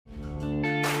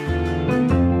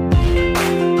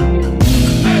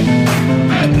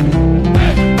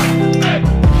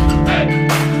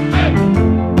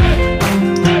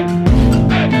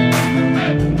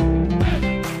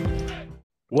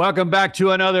Welcome back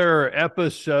to another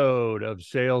episode of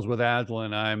Sales with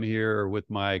Aslan. I'm here with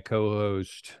my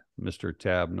co-host, Mr.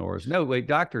 Tab Norris. No, wait,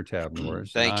 Dr. Tab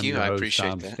Norris. And Thank I'm you. your I host, appreciate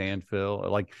Tom that. Stanfill.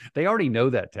 Like, they already know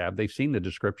that, Tab. They've seen the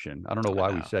description. I don't know I why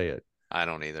we know. say it. I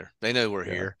don't either. They know we're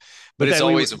Yeah. here, But but it's that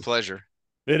we always a pleasure.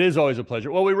 It is always a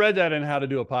pleasure. Well, we read that in How to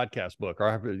Do a Podcast book,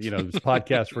 or this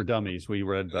podcast for dummies. We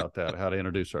read about that, how to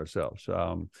introduce ourselves.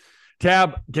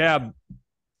 Tab,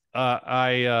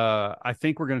 I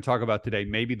think we're going to talk about today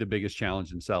maybe the biggest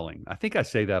challenge in selling. I think I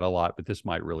say that a lot, but this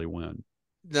might really win.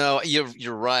 No,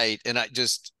 you're right. And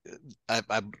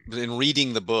I've been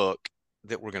reading the book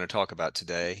that we're going to talk about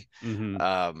today.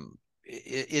 Mm-hmm.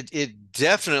 It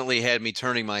definitely had me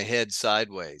turning my head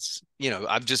sideways.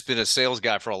 I've just been a sales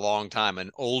guy for a long time,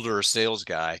 an older sales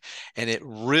guy, and it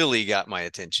really got my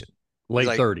attention. Late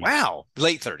Like, 30s. wow,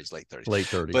 late 30s. Late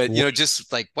 30s. But,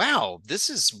 just like, wow, this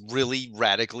is really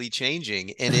radically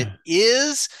changing. And it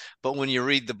is. But when you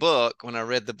read the book, when I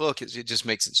read the book, it just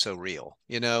makes it so real.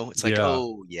 It's like,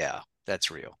 oh, yeah,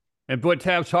 that's real. And what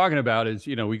Tab's talking about is,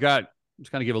 just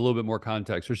kind of give a little bit more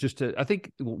context. There's I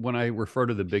think when I refer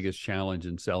to the biggest challenge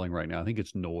in selling right now, I think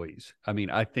it's noise. I mean,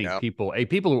 I think people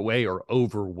are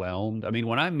overwhelmed. I mean,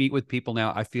 when I meet with people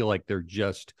now, I feel like they're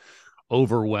just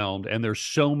overwhelmed and there's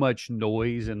so much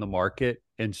noise in the market.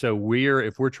 And so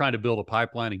if we're trying to build a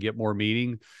pipeline and get more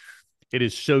meetings, it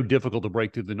is so difficult to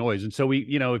break through the noise. And so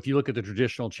if you look at the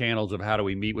traditional channels of how do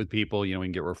we meet with people, we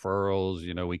can get referrals,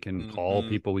 we can call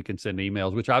people, we can send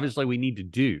emails, which obviously we need to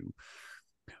do.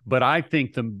 But I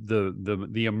think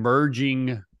the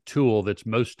emerging tool that's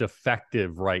most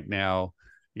effective right now,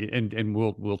 and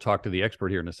we'll talk to the expert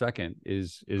here in a second,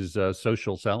 is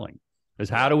social selling. Is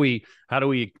how do we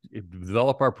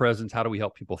develop our presence? How do we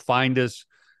help people find us?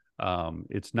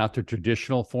 It's not the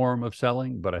traditional form of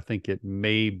selling, but I think it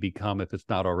may become, if it's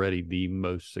not already, the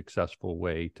most successful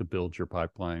way to build your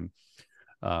pipeline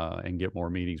and get more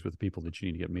meetings with the people that you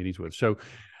need to get meetings with. So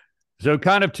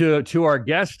kind of to our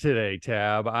guest today,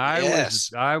 Tab.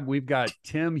 We've got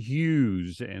Tim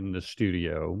Hughes in the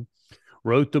studio.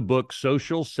 Wrote the book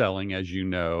Social Selling, as you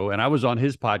know, and I was on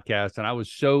his podcast and I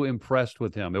was so impressed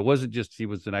with him. It wasn't just he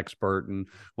was an expert and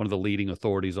one of the leading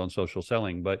authorities on social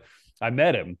selling, but I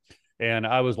met him and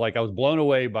I was blown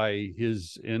away by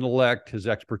his intellect, his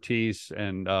expertise,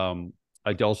 and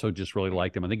I also just really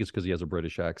liked him. I think it's because he has a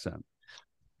British accent.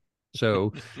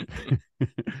 So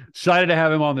excited to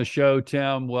have him on the show.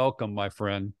 Tim, welcome, my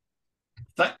friend.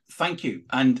 Thank you,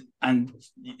 and I'm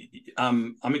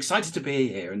excited to be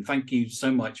here, and thank you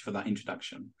so much for that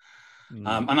introduction. And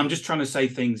I'm just trying to say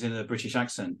things in a British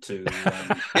accent to.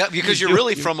 Yeah, because you're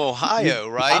really from Ohio,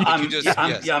 right?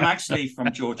 I'm actually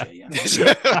from Georgia. Yeah.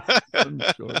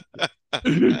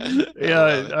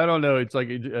 Yeah, I don't know. It's like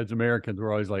as Americans,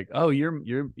 we're always like, "Oh,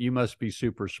 you must be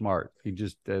super smart." You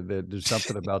just there's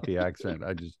something about the accent.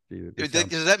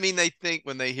 Does that mean they think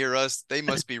when they hear us, they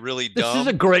must be really dumb? This is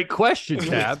a great question,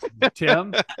 Tab.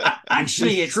 Tim.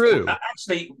 Actually, it's true.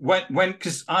 Actually,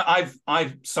 because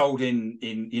I've sold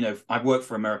in I've worked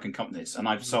for American companies and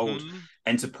I've sold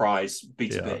enterprise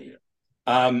B2B,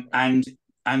 and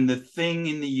the thing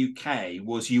in the UK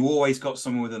was you always got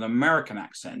someone with an American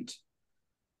accent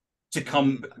to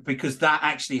come because that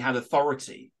actually had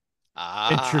authority.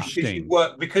 Interesting.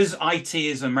 Because IT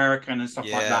is American and stuff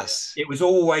like that. It was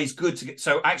always good to get.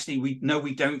 So actually, we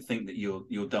don't think that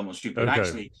you're dumb or stupid. Okay.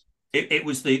 Actually, it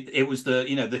was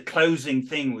the closing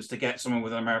thing was to get someone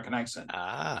with an American accent.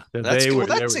 That's cool.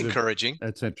 That's encouraging.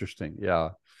 That's interesting.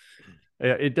 Yeah,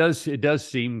 it does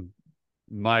seem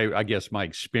my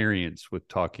experience with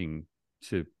talking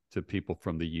to people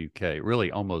from the UK, really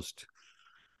almost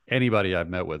anybody I've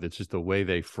met with, it's just the way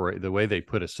they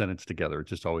put a sentence together. It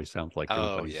just always sounds like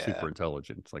everybody's super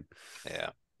intelligent. It's like,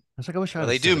 I was like, I wish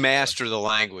they do master the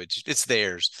language. It's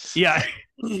theirs. Yeah.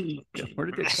 Where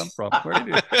did it come from?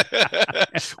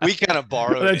 We kind of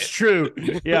borrowed That's true.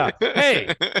 Yeah.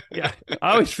 Hey. Yeah.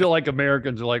 I always feel like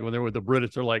Americans are like when they're with the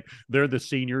British, they're like they're the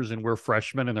seniors and we're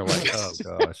freshmen, and they're like, oh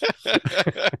gosh.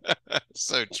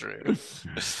 So true.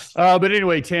 But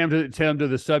anyway, Tim, to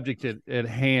the subject at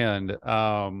hand,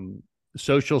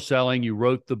 social selling. You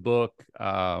wrote the book.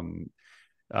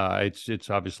 It's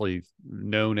obviously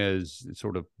known as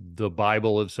sort of the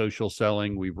Bible of social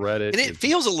selling. We've read it, and it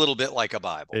feels a little bit like a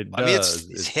Bible. I mean,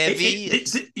 it's heavy.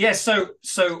 So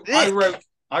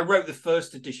I wrote the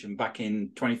first edition back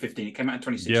in 2015. It came out in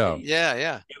 2016.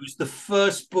 Yeah. It was the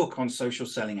first book on social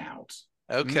selling out.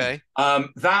 Okay.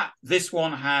 This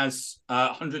one has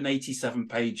 187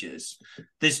 pages.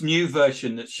 This new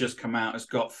version that's just come out has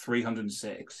got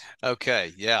 306.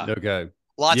 Okay. Yeah. Okay.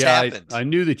 Lots happened. I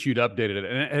knew that you'd updated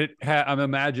it, and I'm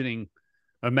imagining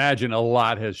imagine a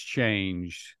lot has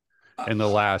changed in the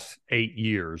last 8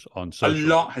 years on social. A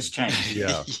lot has changed.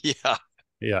 Yeah. Yeah.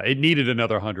 Yeah. It needed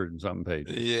another 100 and something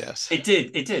pages. Yes. It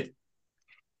did.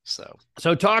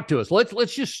 So talk to us.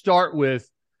 Let's just start with,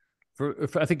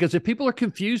 I think, because if people are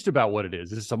confused about what it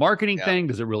is this a marketing thing?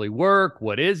 Does it really work?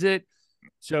 What is it?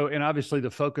 So, and obviously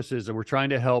the focus is that we're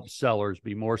trying to help sellers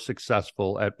be more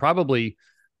successful at probably,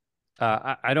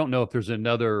 I don't know if there's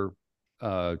another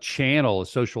channel, a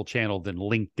social channel than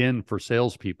LinkedIn for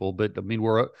salespeople, but I mean,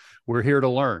 we're here to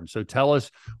learn. So tell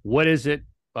us, what is it?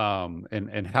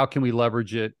 And how can we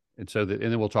leverage it? And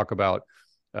then we'll talk about,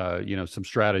 some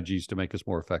strategies to make us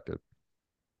more effective.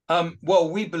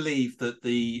 Well, we believe that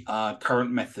the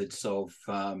current methods of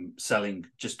selling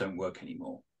just don't work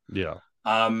anymore. Yeah.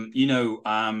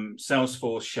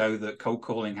 Salesforce show that cold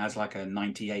calling has like a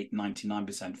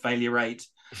 98-99% failure rate.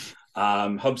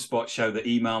 HubSpot show that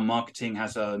email marketing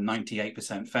has a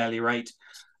 98% failure rate.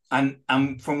 And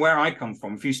from where I come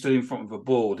from, if you stood in front of a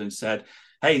board and said,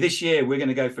 hey, this year we're going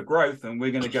to go for growth and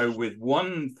we're going to go with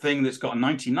one thing that's got a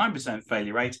 99%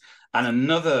 failure rate and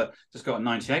another that's got a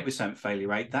 98% failure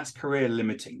rate, that's career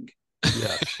limiting.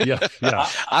 Yeah.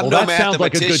 I'm no that sounds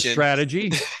like a good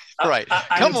strategy. Right.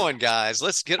 Come on, guys.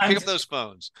 Let's pick up those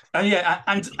phones.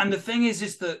 And the thing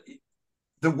is that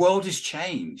the world has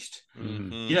changed.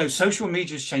 Mm-hmm. Social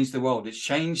media has changed the world. It's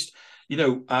changed. We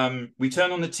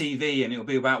turn on the TV and it'll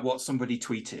be about what somebody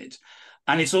tweeted.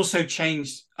 And it's also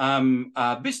changed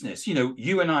business.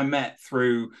 You and I met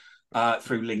through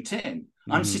LinkedIn.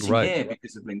 I'm sitting here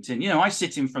because of LinkedIn. I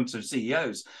sit in front of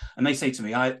CEOs and they say to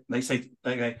me, I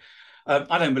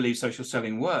don't believe social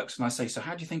selling works. And I say, so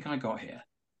how do you think I got here?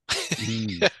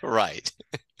 Right.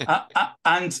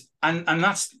 And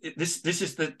that's this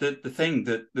is the thing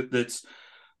that's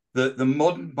the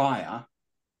modern buyer.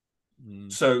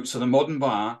 So the modern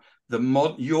buyer,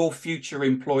 your future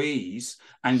employees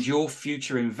and your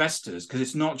future investors, because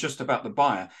it's not just about the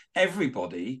buyer.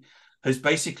 Everybody has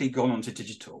basically gone onto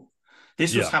digital.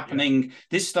 This was happening.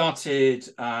 This started,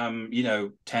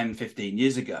 10, 15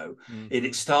 years ago. Mm-hmm.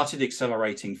 It started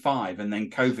accelerating 5, and then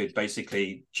COVID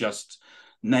basically just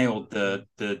nailed the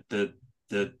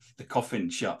coffin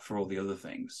shut for all the other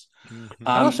things. Mm-hmm.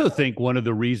 I also think one of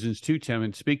the reasons too, Tim,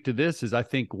 and speak to this, is I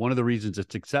think one of the reasons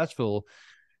it's successful,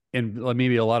 and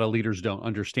maybe a lot of leaders don't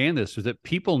understand this, is that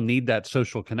people need that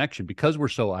social connection because we're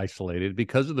so isolated,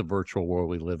 because of the virtual world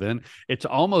we live in. It's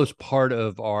almost part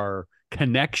of our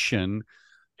connection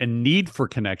and need for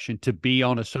connection to be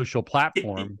on a social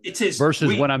platform. It is.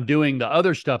 Versus when I'm doing the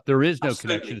other stuff, there is no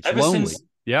connection. It's lonely.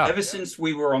 Ever since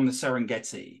we were on the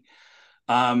Serengeti,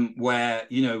 where,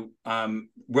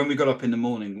 when we got up in the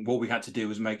morning, what we had to do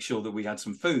was make sure that we had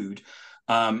some food.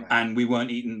 And we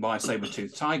weren't eaten by a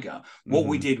saber-toothed tiger. What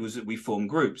we did was that we formed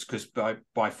groups, because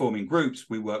by forming groups,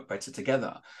 we work better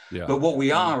together. Yeah. But what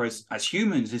we are as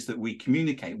humans is that we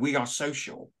communicate. We are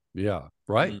social. Yeah,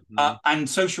 right. And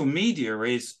social media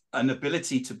is an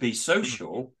ability to be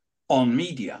social on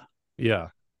media. Yeah.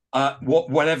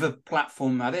 Whatever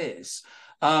platform that is.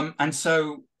 And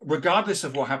so regardless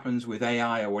of what happens with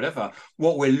AI or whatever,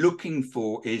 what we're looking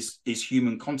for is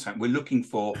human contact. We're looking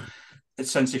for a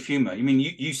sense of humor. I mean,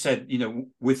 you said,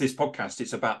 with this podcast,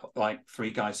 it's about like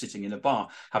 3 guys sitting in a bar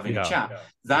having a chat. Yeah.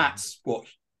 That's what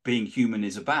being human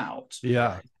is about.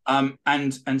 Yeah.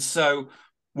 And so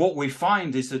what we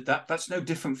find is that's no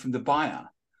different from the buyer.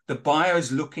 The buyer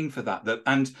is looking for that,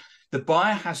 and the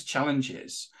buyer has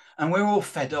challenges, and we're all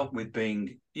fed up with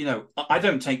being, I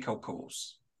don't take cold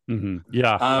calls. Mm-hmm.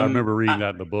 Yeah. I remember reading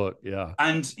that in the book. Yeah.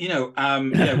 And,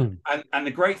 and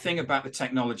the great thing about the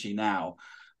technology now,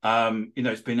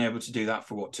 it's been able to do that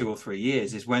for 2 or 3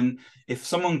 years, is if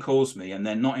someone calls me and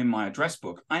they're not in my address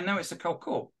book, I know it's a cold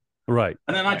call. Right.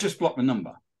 And then I just block the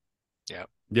number. Yeah.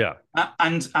 Yeah.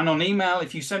 And on email,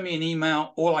 if you send me an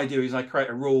email, all I do is I create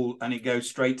a rule and it goes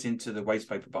straight into the waste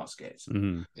paper basket.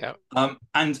 Mm-hmm. Yeah.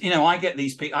 And I get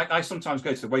these people. I sometimes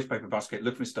go to the waste paper basket,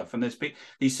 look for stuff, and there's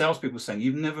these salespeople saying,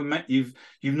 you've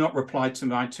not replied to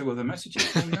my 2 other messages.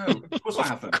 Oh, no, of course I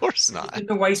haven't. Of course not. In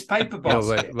the waste paper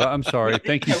basket. Well, I'm sorry.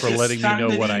 Thank you for letting me know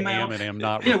what email, I am and am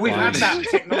not. We've had that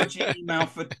technology email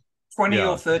for 20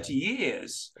 or 30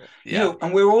 years. Yeah.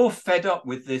 And we're all fed up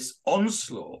with this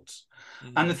onslaught.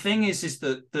 Mm-hmm. And the thing is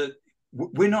that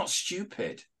we're not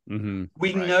stupid. Mm-hmm.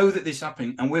 We know that this is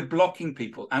happening, and we're blocking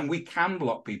people, and we can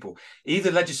block people. Either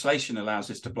legislation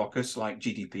allows us to block us, like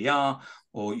GDPR,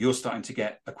 or you're starting to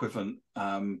get equivalent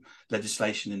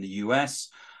legislation in the US,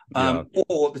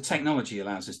 or the technology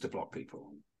allows us to block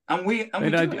people. And we do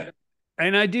it.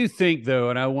 And I do think,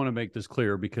 though, and I want to make this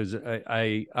clear, because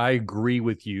I agree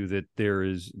with you that there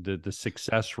is the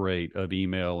success rate of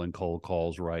email and cold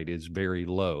calls, right, is very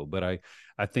low. But I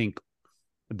think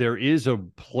there is a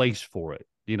place for it.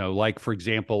 You know, like, for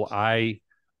example, I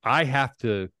have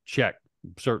to check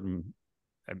certain,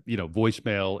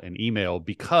 voicemail and email,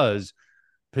 because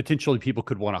potentially people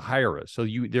could want to hire us. So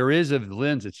there is a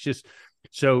lens. It's just,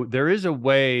 so there is a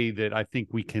way that I think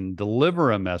we can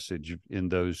deliver a message in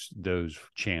those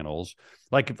channels.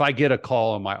 Like, if I get a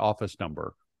call on my office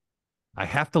number, I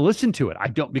have to listen to it. I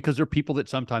don't, because there are people that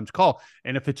sometimes call.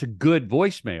 And if it's a good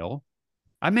voicemail,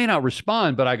 I may not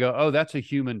respond, but I go, oh, that's a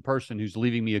human person who's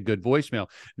leaving me a good voicemail.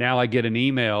 Now I get an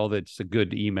email that's a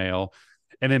good email,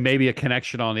 and then maybe a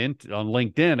connection on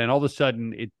LinkedIn, and all of a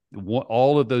sudden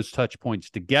all of those touch points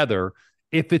together.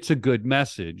 If it's a good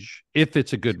message, if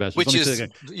it's a good message, which is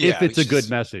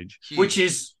which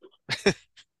is.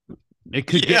 It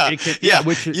could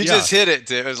which is, just hit it.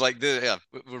 It was like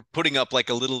we're putting up like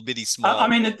a little bitty small. I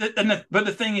mean, but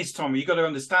the thing is, Tom, you got to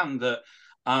understand that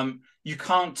you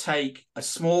can't take a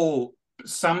small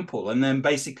sample and then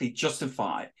basically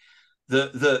justify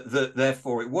that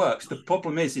therefore it works. The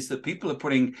problem is that people are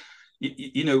putting,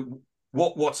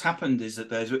 what's happened is that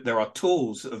there are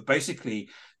tools that have basically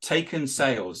taken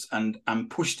sales and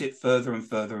pushed it further and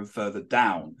further and further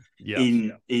down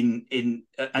and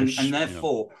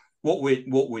therefore what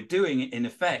we're doing in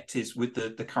effect is, with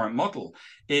the current model,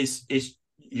 is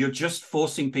you're just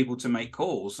forcing people to make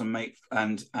calls and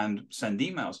send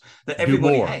emails that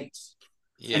everybody hates.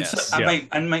 Yes.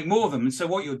 And make more of them. And so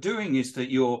what you're doing is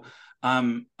that you're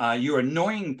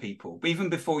annoying people even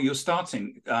before you're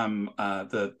starting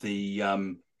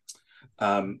the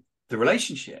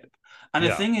relationship. And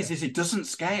the thing is it doesn't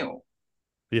scale.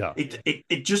 Yeah.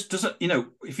 It just doesn't,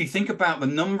 if you think about the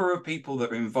number of people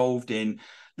that are involved in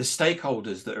the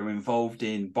stakeholders that are involved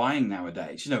in buying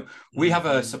nowadays, we have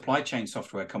a supply chain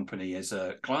software company as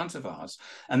a client of ours,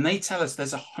 and they tell us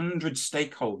there's 100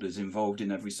 stakeholders involved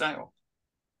in every sale.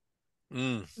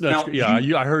 I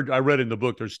read in the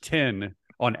book there's 10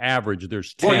 on average.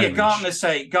 There's 10. Well,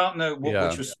 Gartner,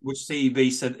 which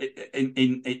CEB said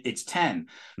it's 10,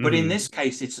 but in this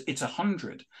case it's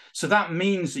 100. So that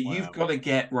means that you've got to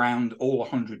get round all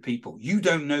 100 people. You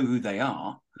don't know who they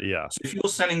are. Yeah. So if you're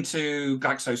selling to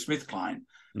GlaxoSmithKline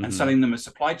and selling them a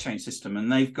supply chain system,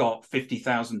 and they've got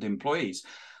 50,000 employees,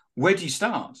 where do you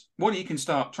start? Well, you can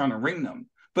start trying to ring them,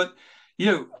 but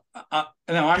I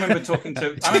remember talking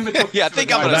to. I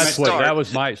think I'm going to start. That was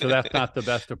so that's not the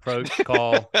best approach.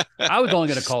 Call. I was only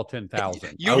going to call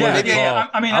 10,000.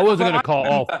 I wasn't going to call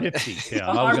all 50. Yeah,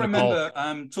 I remember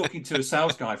talking to a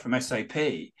sales guy from SAP,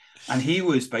 and he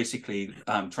was basically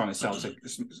trying to sell to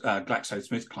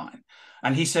GlaxoSmithKline.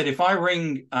 And he said, if I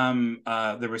ring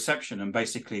the reception and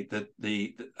basically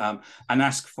and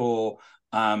ask for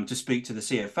to speak to the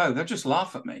CFO, they'll just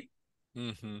laugh at me.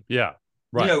 Mm-hmm. Yeah.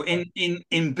 Right.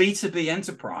 In B2B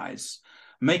enterprise,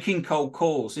 making cold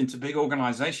calls into big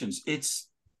organizations, you're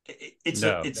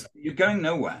going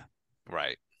nowhere.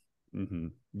 Right. Mm-hmm.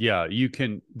 Yeah, you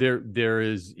can. There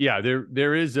is.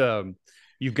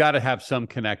 You've got to have some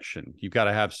connection. You've got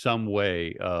to have some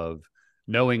way of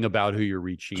knowing about who you're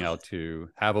reaching out to.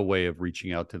 Have a way of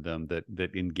reaching out to them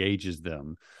that engages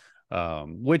them.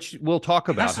 Which we'll talk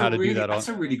about how to do that. That's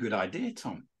a really good idea,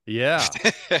 Tom. Yeah.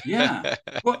 Yeah.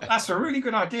 Well, that's a really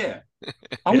good idea.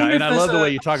 I love the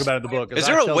way you talk about it in the book. Is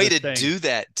there a way to do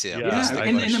that, Tim? Yeah,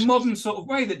 in a modern sort of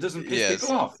way that doesn't piss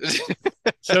people off.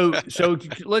 So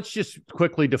let's just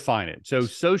quickly define it. So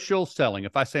social selling,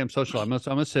 if I say I'm social, I'm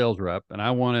a sales rep, and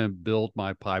I want to build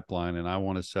my pipeline, and I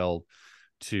want to sell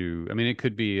to, it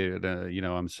could be,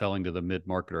 I'm selling to the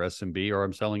mid-market or SMB, or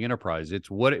I'm selling enterprise. It's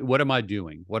what am I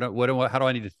doing? How do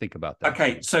I need to think about that?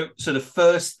 Okay. So the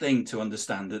first thing to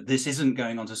understand that this isn't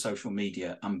going onto social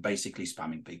media and basically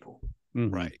spamming people.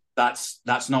 Mm-hmm. Right. That's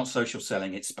not social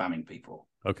selling. It's spamming people.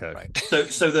 Okay. Right.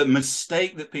 So the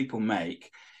mistake that people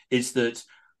make is that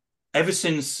ever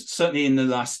since, certainly in the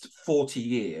last 40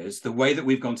 years, the way that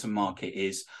we've gone to market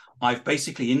is I've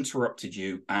basically interrupted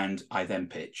you and I then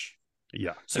pitch.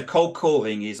 Yeah. So cold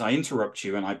calling is I interrupt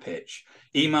you and I pitch.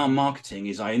 Email marketing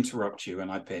is I interrupt you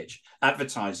and I pitch.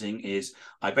 Advertising is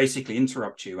I basically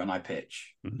interrupt you and I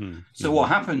pitch. Mm-hmm. So what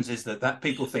happens is that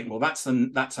people think, well, that's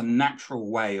a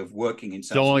natural way of working in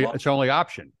sales. It's only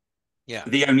option. Yeah.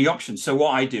 The only option. So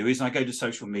what I do is I go to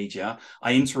social media,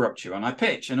 I interrupt you and I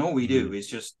pitch, and all we do is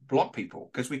just block people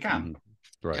because we can.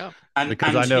 Mm-hmm. Right. Yeah.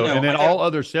 Because I know, and then all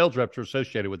other sales reps are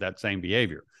associated with that same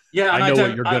behavior. Yeah, I know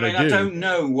what you're going to do. I don't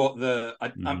know what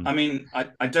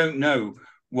I don't know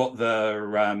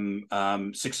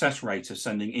success rate of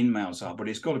sending emails are, but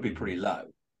it's got to be pretty low.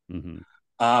 Mm-hmm.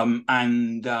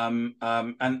 And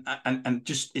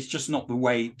just it's just not the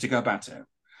way to go about it.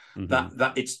 Mm-hmm.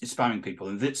 That it's spamming people,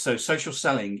 and so social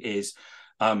selling is,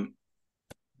 I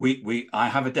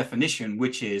have a definition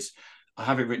which is, I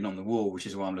have it written on the wall, which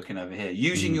is why I'm looking over here.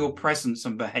 Using your presence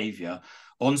and behavior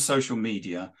on social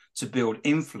media to build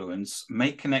influence,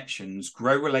 make connections,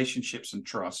 grow relationships and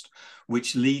trust,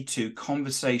 which lead to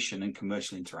conversation and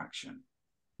commercial interaction.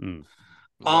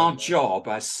 Our job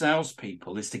as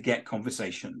salespeople is to get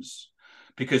conversations,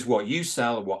 because what you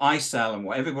sell and what I sell and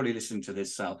what everybody listening to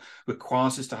this sell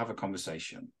requires us to have a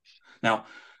conversation. Now,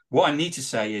 what I need to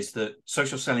say is that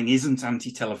social selling isn't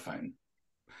anti-telephone.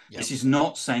 Yep. This is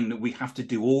not saying that we have to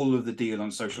do all of the deal on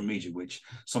social media, which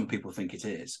some people think it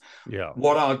is. Yeah.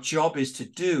 What our job is to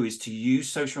do is to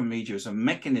use social media as a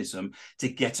mechanism to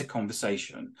get a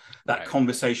conversation. That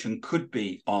conversation could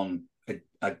be on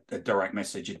a direct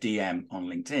message, a DM on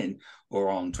LinkedIn or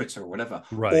on Twitter or whatever,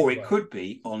 or it could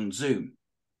be on Zoom.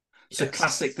 So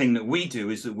classic thing that we do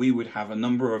is that we would have a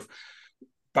number of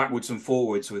backwards and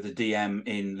forwards with a DM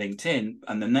in LinkedIn,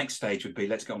 and the next stage would be,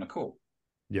 let's get on a call.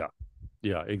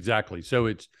 Yeah, exactly. So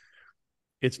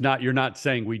it's not, you're not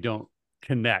saying we don't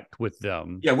connect with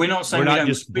them. Yeah, we're not saying we're not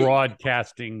just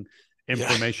broadcasting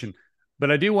information.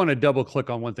 But I do want to double click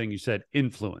on one thing you said,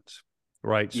 influence,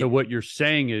 right? So what you're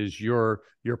saying is your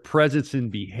presence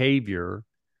and behavior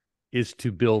is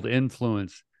to build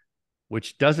influence,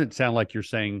 which doesn't sound like you're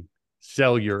saying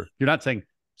you're not saying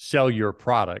sell your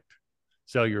product,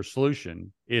 sell your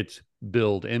solution. It's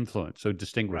build influence. So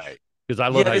distinguish. Right. Because I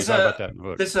love how you talk about that in the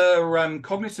book. There's a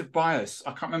cognitive bias.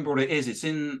 I can't remember what it is. It's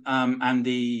in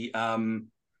Andy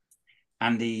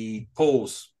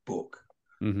Paul's book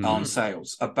on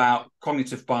sales, about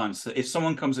cognitive bias. That if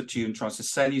someone comes up to you and tries to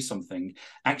sell you something,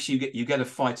 actually you get a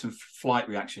fight and flight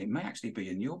reaction. It may actually be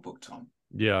in your book, Tom.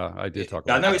 Yeah, I did talk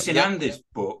about that. I know it's in Andy's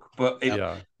book, but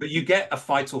you get a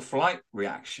fight or flight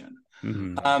reaction.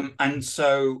 And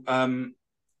so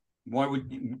why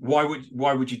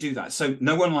would you do that? So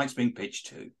no one likes being pitched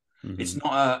to.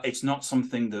 It's not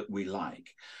something that we like.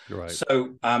 Right.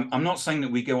 So I'm not saying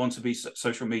that we go on to be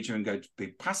social media and go to be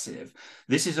passive.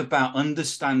 This is about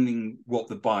understanding what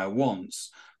the buyer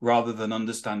wants rather than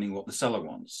understanding what the seller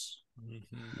wants.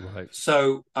 Right.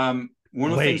 So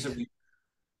one of the things that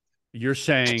you're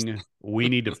saying we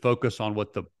need to focus on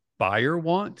what the buyer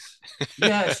wants.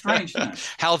 Yeah, it's strange, isn't it?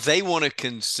 How they want to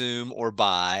consume or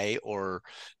buy or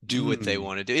do what they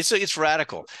want to do. It's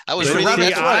radical. I was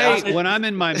reading when I'm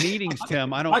in my meetings,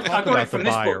 Tim, I don't talk about the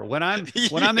buyer. When I'm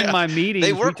in my meetings,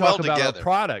 we talk about our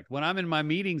product. When I'm in my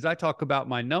meetings, I talk about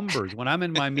my numbers. When I'm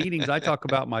in my meetings, I talk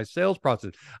about my sales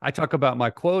process. I talk about my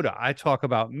quota. I talk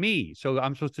about me. So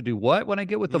I'm supposed to do what when I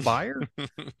get with the buyer?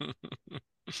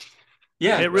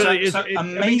 Yeah, it really is.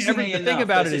 Amazingly the thing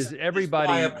about it is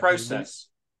everybody. A process.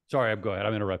 Sorry, go ahead.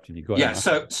 I'm interrupting you. Go ahead.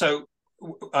 Yeah. So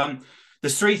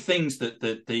there's three things that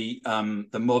the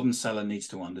modern seller needs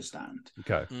to understand.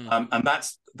 Okay. And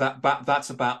that's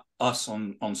about us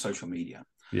on social media.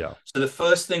 Yeah. So the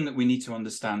first thing that we need to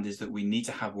understand is that we need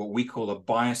to have what we call a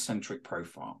buyer-centric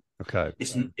profile. Okay.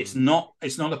 It's not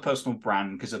a personal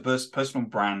brand, because a personal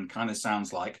brand kind of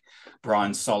sounds like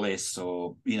Brian Solis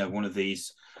or one of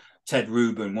these Ted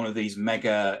Rubin, one of these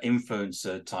mega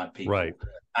influencer type people. Right.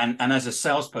 And as a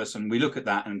salesperson, we look at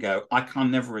that and go, I can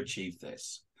never achieve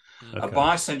this. Okay. A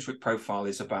buyer-centric profile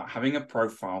is about having a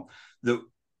profile that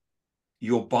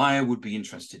your buyer would be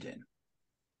interested in.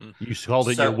 You called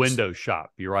it your window shop.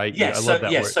 You're right. Yeah, I love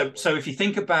that word. So if you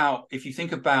think about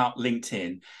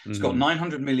LinkedIn, it's got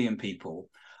 900 million people.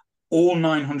 All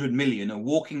 900 million are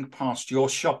walking past your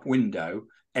shop window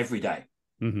every day.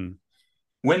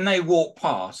 When they walk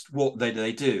past, what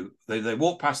do? They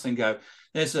walk past and go,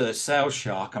 there's a sales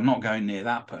shark, I'm not going near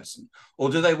that person. Or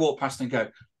do they walk past and go,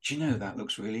 do you know, that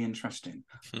looks really interesting.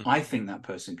 I think that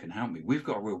person can help me. We've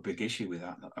got a real big issue with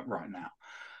that right now.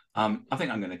 I think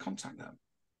I'm going to contact them.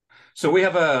 So we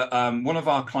have one of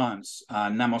our clients,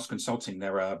 Namos Consulting.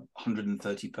 They're a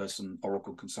 130-person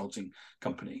Oracle consulting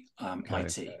company,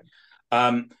 IT.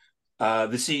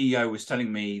 The CEO was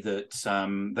telling me that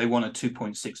they won a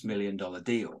 $2.6 million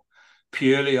deal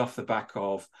purely off the back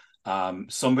of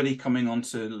somebody coming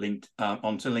onto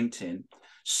LinkedIn,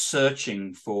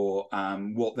 searching for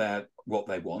what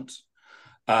they want,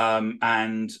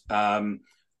 and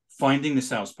finding the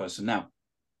salesperson. Now,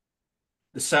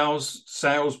 the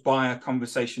sales buyer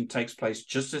conversation takes place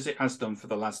just as it has done for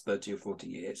the last 30 or 40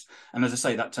 years. And as I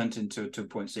say, that turned into a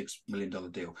 $2.6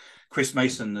 million deal. Chris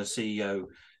Mason, the CEO,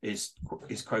 is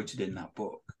quoted in that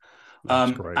book.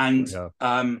 That's great.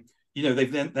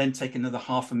 they've then taken another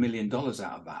 $500,000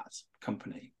 out of that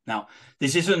company. Now,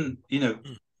 this isn't,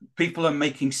 people are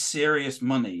making serious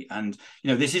money, and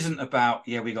this isn't about,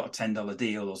 we got a $10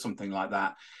 deal or something like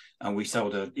that, and we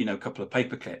sold a couple of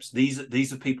paper clips.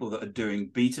 These are people that are doing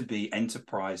B2B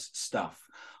enterprise stuff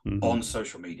on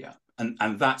social media,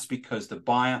 and that's because the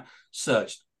buyer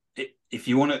searched. If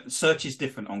you want to, search is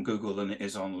different on Google than it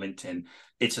is on LinkedIn.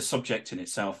 It's a subject in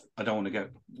itself. I don't want to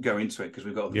go into it because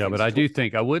we've got. But I do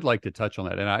think I would like to touch on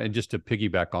that, and just to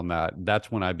piggyback on that, that's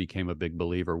when I became a big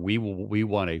believer. We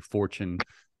want a Fortune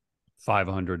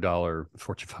 500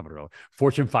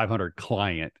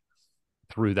 client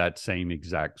through that same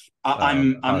exact.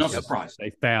 I'm not surprised. They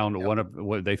found one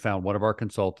of our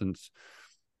consultants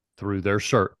through their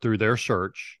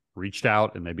search. Reached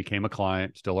out and they became a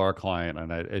client, still are a client.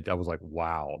 And I was like,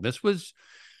 wow, I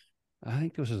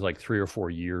think this was like 3 or 4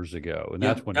 years ago. And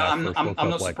that's when I'm not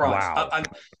like, surprised. Wow.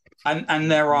 And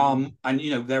there are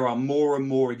more and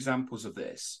more examples of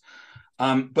this.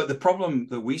 But the problem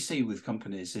that we see with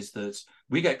companies is that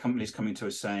we get companies coming to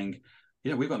us saying,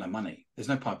 we've got no money. There's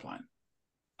no pipeline.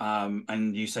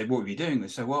 And you say, what are you doing? They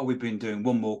say, well, we've been doing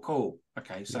one more call.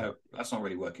 Okay, so that's not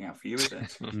really working out for you, is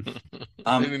it?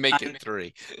 Maybe make it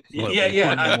 3.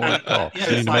 Yeah.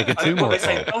 It's like, make it 2 more. They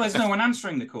say, oh, there's no one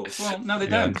answering the calls. Well, no, they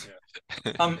don't.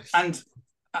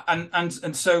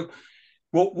 And so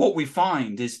what we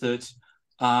find is that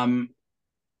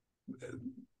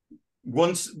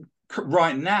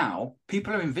right now,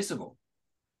 people are invisible.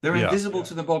 They're invisible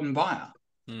to the modern buyer.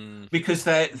 Because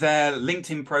their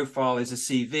LinkedIn profile is a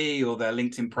CV, or their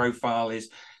LinkedIn profile is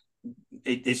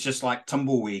it's just like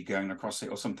tumbleweed going across it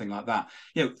or something like that.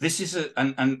 This is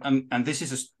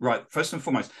first and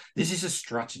foremost, this is a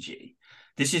strategy.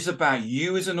 This is about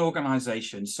you as an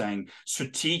organization saying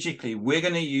strategically, we're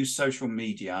going to use social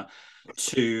media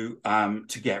to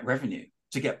get revenue,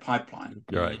 to get pipeline.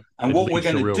 Right. And what we're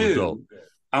going to do.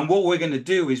 And what we're going to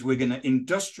do is we're going to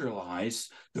industrialize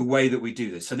the way that we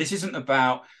do this. So this isn't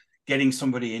about getting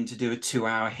somebody in to do a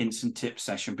 2-hour hints and tips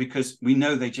session, because we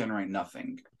know they generate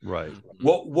nothing. Right.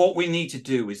 What we need to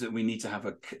do is that we need to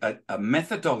have a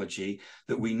methodology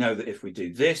that we know that if we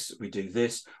do this,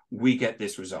 we get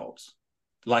this result,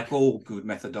 like all good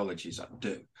methodologies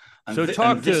do. And so this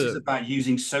is about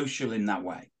using social in that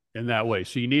way.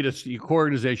 So your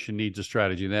organization needs a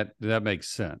strategy, and that makes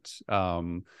sense.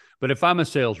 But if I'm a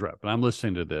sales rep and I'm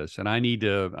listening to this, and I need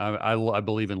to, I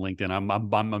believe in LinkedIn.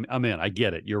 I'm in. I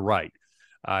get it. You're right.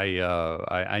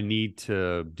 I need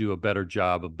to do a better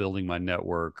job of building my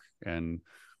network and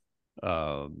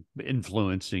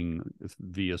influencing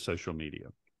via social media,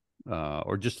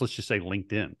 or let's just say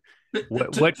LinkedIn.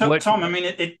 Tom, I mean,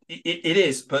 it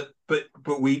is, but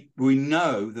we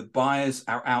know the buyers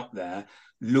are out there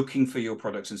looking for your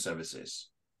products and services.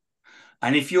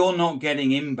 And if you're not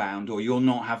getting inbound, or you're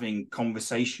not having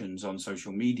conversations on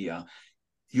social media,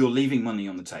 you're leaving money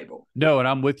on the table. No, and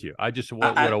I'm with you. I just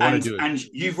what I want to do. And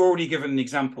you've already given an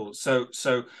example.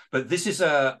 But this is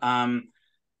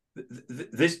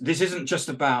this isn't just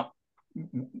about.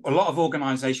 A lot of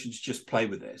organizations just play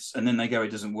with this, and then they go,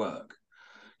 it doesn't work.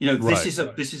 This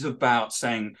is about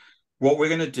saying, what we're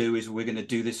going to do is we're going to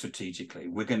do this strategically.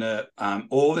 We're going to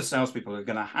all the salespeople are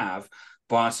going to have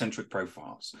buyer-centric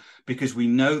profiles, because we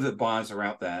know that buyers are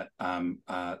out there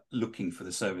looking for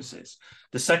the services.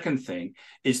 The second thing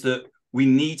is that we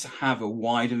need to have a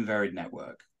wide and varied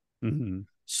network. Mm-hmm.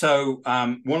 So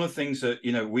one of the things that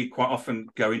we quite often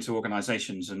go into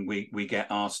organizations and we get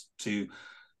asked to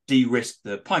de-risk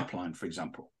the pipeline, for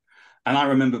example. And I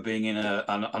remember being in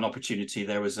an opportunity.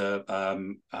 There was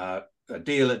a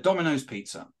deal at Domino's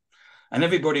Pizza, and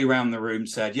everybody around the room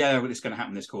said, "Yeah, well, it's going to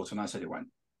happen this quarter," and I said it won't.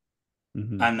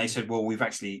 Mm-hmm. And they said, well, we've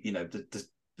actually, the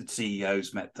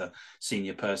CEO's met the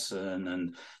senior person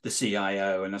and the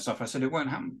CIO and stuff. I said, it won't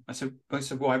happen. I said,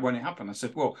 why won't it happen? I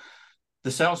said, well,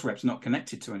 the sales rep's not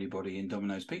connected to anybody in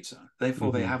Domino's Pizza.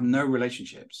 Therefore, they have no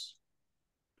relationships.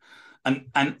 And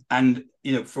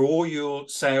for all your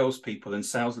salespeople and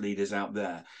sales leaders out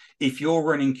there, if you're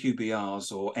running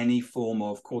QBRs or any form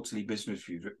of quarterly business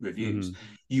reviews,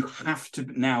 you have to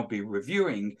now be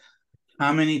reviewing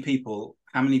how many people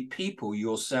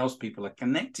your salespeople are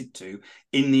connected to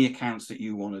in the accounts that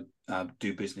you want to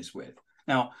do business with.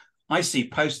 Now, I see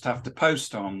post after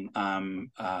post on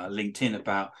LinkedIn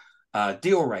about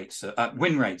deal rates,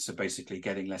 win rates are basically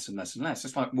getting less and less and less.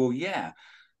 It's like, well, yeah,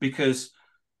 because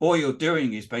all you're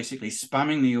doing is basically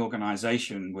spamming the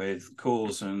organization with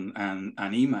calls and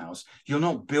emails. You're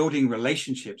not building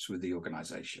relationships with the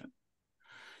organization.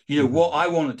 What I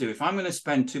want to do, if I'm going to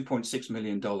spend $2.6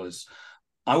 million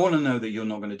I want to know that you're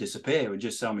not going to disappear and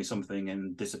just sell me something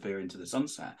and disappear into the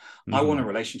sunset. Mm-hmm. I want a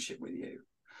relationship with you.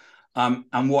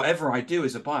 And whatever I do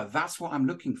as a buyer, that's what I'm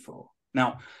looking for.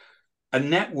 Now, a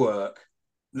network,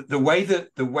 the way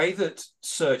that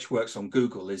search works on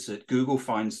Google is that Google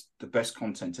finds the best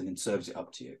content and then serves it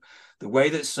up to you. The way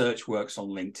that search works on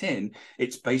LinkedIn,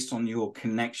 it's based on your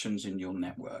connections in your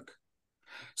network.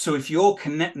 So if you're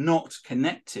not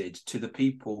connected to the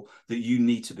people that you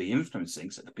need to be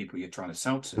influencing, so the people you're trying to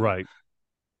sell to, right,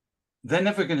 they're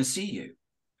never going to see you.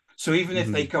 So even if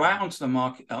they go out onto the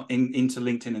market, into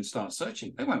LinkedIn and start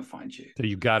searching, they won't find you. So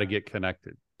you got to get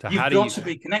connected. You've got to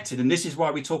be connected. And this is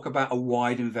why we talk about a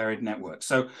wide and varied network.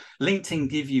 So LinkedIn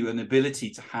give you an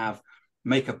ability to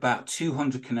make about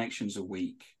 200 connections a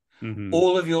week. Mm-hmm.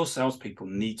 All of your salespeople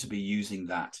need to be using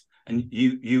that. And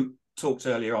you talked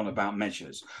earlier on about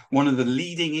measures. One of the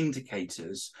leading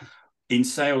indicators in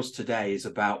sales today is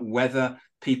about whether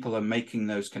people are making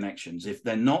those connections. If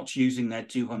they're not using their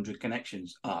 200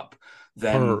 connections up,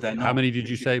 then they're not. How many did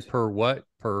you say per what?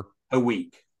 Per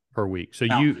week. Per week. So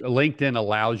now, LinkedIn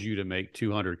allows you to make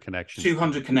 200 connections.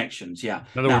 200 connections, yeah.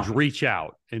 In other words, reach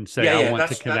out and say, I want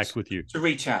to connect with you. To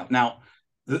reach out. Now,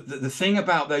 the thing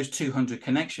about those 200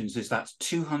 connections is that's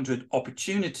 200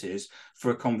 opportunities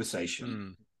for a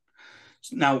conversation.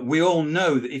 Now, we all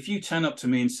know that if you turn up to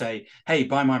me and say, hey,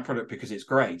 buy my product because it's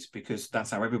great, because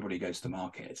that's how everybody goes to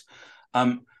market,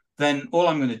 then all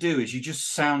I'm going to do is you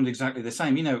just sound exactly the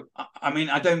same. I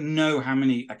mean, I don't know how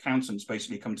many accountants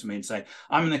basically come to me and say,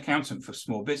 I'm an accountant for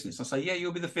small business. I say, yeah,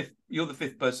 you're the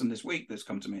fifth person this week that's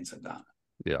come to me and said that.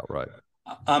 Yeah, right.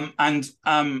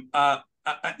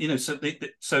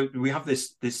 So we have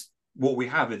this what we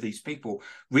have are these people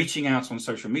reaching out on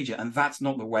social media, and that's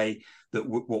not the way that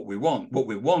what we want. What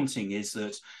we're wanting is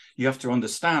that you have to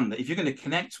understand that if you're going to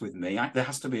connect with me, there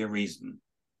has to be a reason.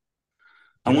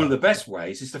 And one of the best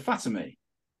ways is to flatter me.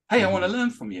 Hey, I want to learn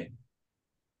from you.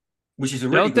 Which is a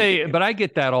really but I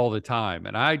get that all the time,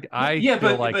 and I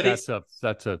feel like that's a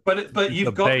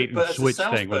you've bait and switch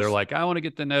thing where they're like, I want to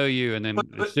get to know you, and then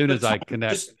as soon as I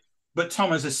connect. But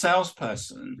Tom, as a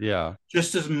salesperson,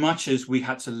 just as much as we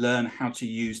had to learn how to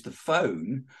use the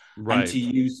phone, right,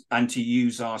 and to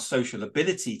use our social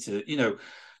ability to,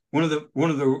 one of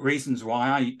the reasons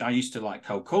why I used to like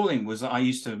cold calling was that I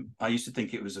used to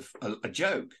think it was a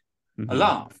joke, a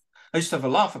laugh. I used to have a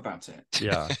laugh about it.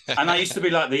 Yeah. And I used to be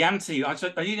like the anti. I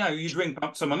said, you'd ring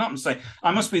someone up and say,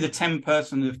 I must be the 10th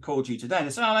person that called you today. And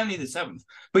they say, oh, only the 7th.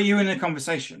 But you're in a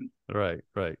conversation. Right.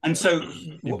 And so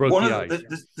one of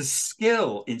the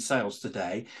skill in sales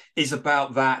today is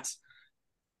about that,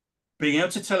 being able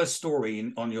to tell a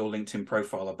story on your LinkedIn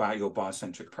profile about your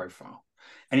buyer-centric profile.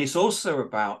 And it's also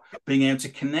about being able to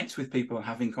connect with people and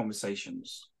having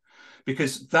conversations.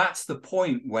 Because that's the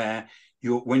point where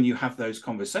when you have those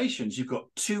conversations, you've got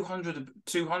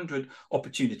 200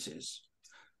 opportunities.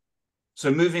 So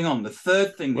moving on, the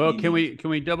third thing. Well, can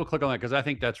we double click on that, because I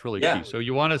think that's really key. So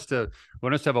you want us to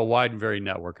have a wide and varied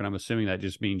network, and I'm assuming that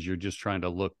just means you're just trying to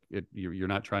look at you're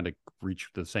not trying to reach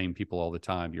the same people all the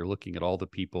time. You're looking at all the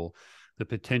people that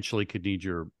potentially could need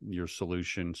your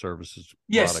solution, services,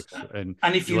 products. And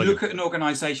if you look at an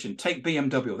organization, take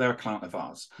BMW, they're a client of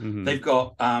ours. Mm-hmm. They've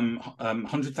got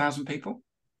 100,000 people.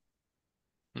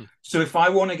 So if I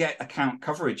want to get account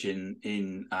coverage in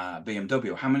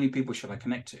BMW, how many people should I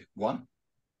connect to? 1?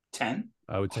 10?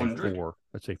 I would say 100? 4.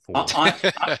 I'd say 4.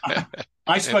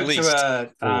 I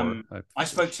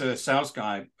spoke to a sales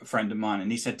guy, a friend of mine, and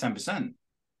he said 10%.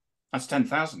 That's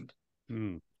 10,000.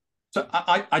 So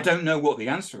I don't know what the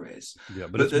answer is. Yeah,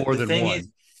 but it's more than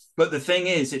one. But the thing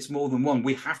is, it's more than one.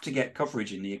 We have to get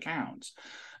coverage in the account.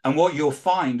 And what you'll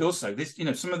find also,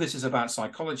 some of this is about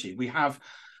psychology. We have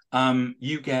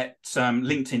you get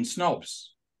LinkedIn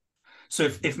snobs. So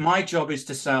if my job is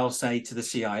to sell, say, to the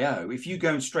CIO, if you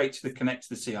go straight to connect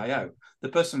to the CIO, the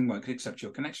person won't accept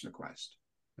your connection request.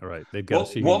 All right. They've got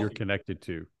to see who you're connected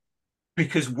to.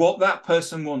 Because what that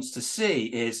person wants to see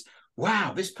is,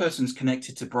 wow, this person's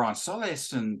connected to Brian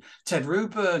Solis and Ted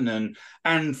Rubin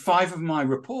and 5 of my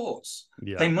reports.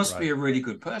 Yeah, they must be a really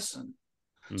good person.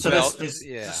 So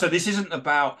so this isn't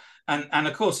about, and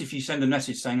of course, if you send a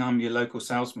message saying I'm your local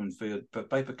salesman for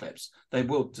paper clips, they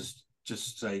will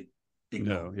just say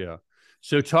ignore. No, yeah.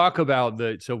 So talk about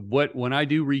when I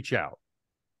do reach out,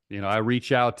 I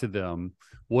reach out to them.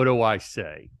 What do I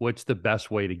say? What's the best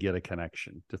way to get a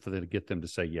connection to get them to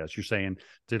say yes? You're saying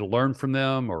to learn from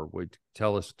them, or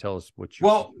tell us what you.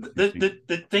 Well,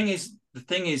 the thing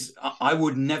is,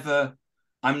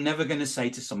 I'm never going to say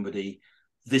to somebody,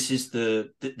 this is the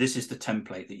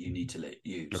template that you need to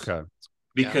use. Okay.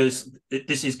 because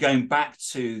this is going back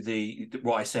to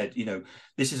what I said.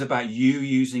 This is about you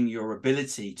using your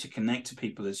ability to connect to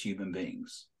people as human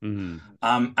beings.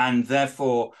 And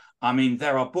therefore, I mean,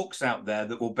 there are books out there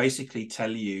that will basically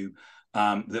tell you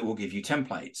that will give you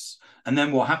templates, and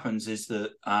then what happens is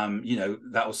that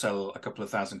that will sell a couple of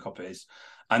thousand copies,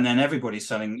 and then everybody's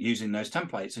using those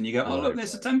templates, and you go, oh, look,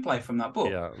 there's a template from that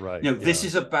book. This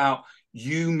is about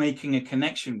you making a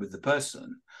connection with the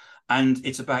person, and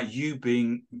it's about you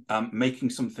making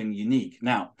something unique.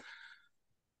 Now,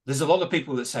 there's a lot of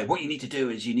people that say what you need to do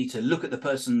is you need to look at the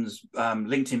person's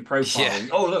LinkedIn profile. And,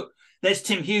 oh, look, there's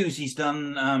Tim Hughes. He's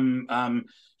done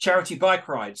charity bike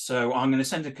rides. So I'm going to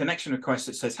send a connection request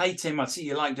that says, hey, Tim, I see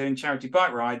you like doing charity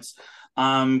bike rides.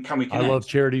 Can we connect? I love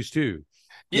charities too.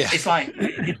 Yeah, it's like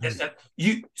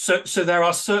so there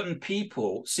are certain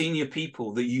people, senior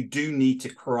people, that you do need to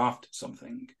craft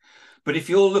something. But if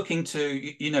you're looking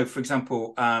to, for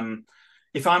example,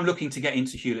 if I'm looking to get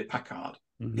into Hewlett Packard,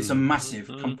 it's a massive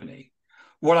company.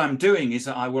 What I'm doing is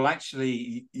that I will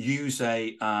actually use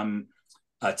a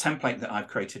template that I've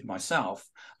created myself,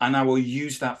 and I will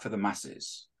use that for the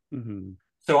masses.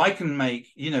 So I can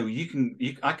make,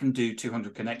 I can do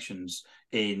 200 connections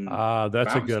in.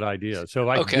 That's a good idea. So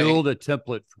I build a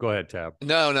template. Go ahead, Tab.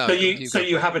 No. So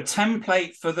you have a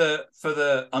template for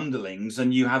the underlings,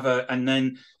 and and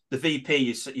then the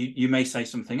VP you may say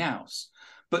something else.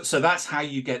 But so that's how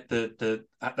you get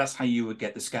that's how you would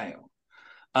get the scale.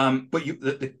 But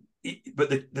the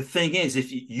thing is,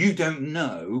 if you don't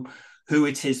know who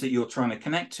it is that you're trying to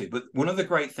connect to. But one of the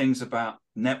great things about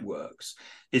networks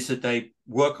is that they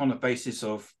work on a basis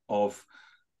of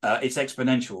it's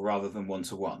exponential rather than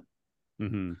one-to-one.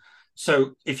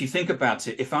 So if you think about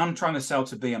it, if I'm trying to sell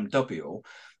to BMW,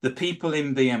 the people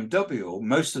in BMW,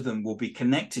 most of them will be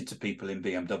connected to people in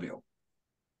BMW.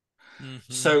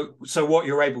 So what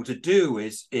you're able to do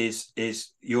is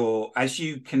as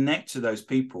you connect to those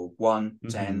people, 1,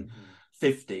 10,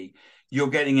 50, you're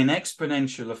getting an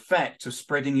exponential effect of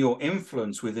spreading your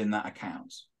influence within that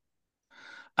account.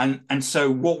 And so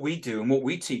what we do and what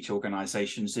we teach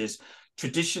organizations is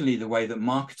traditionally the way that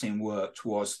marketing worked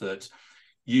was that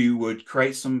you would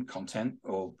create some content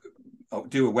or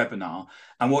do a webinar.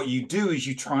 And what you do is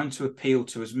you try to appeal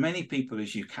to as many people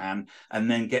as you can and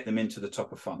then get them into the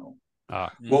top of funnel.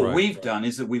 What we've done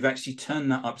is that we've actually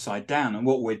turned that upside down. And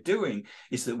what we're doing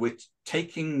is that we're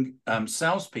taking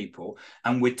salespeople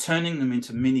and we're turning them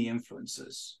into mini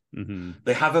influencers.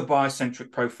 They have a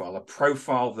biocentric profile, a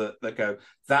profile that go,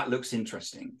 that looks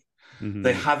interesting.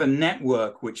 They have a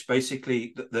network which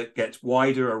basically that gets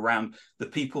wider around the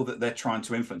people that they're trying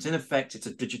to influence. In effect, it's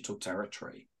a digital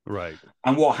territory. Right.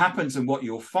 And what happens and what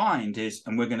you'll find is,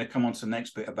 and we're going to come on to the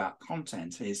next bit about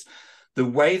content, is the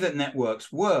way that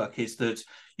networks work is that,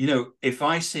 if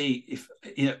I see,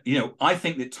 I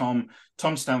think that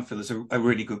Tom Stanfield is a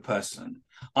really good person.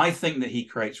 I think that he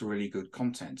creates really good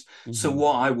content. So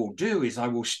what I will do is I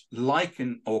will like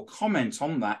or comment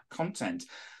on that content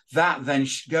that then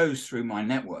goes through my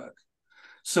network.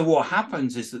 So what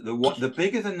happens is that the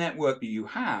bigger the network that you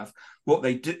have, what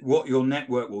your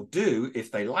network will do if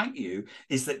they like you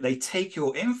is that they take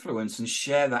your influence and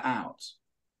share that out.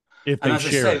 If they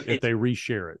share it, if they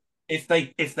reshare it.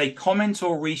 If they comment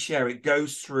or reshare, it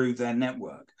goes through their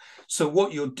network. So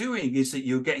what you're doing is that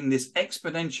you're getting this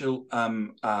exponential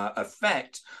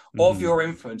effect of your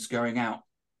influence going out.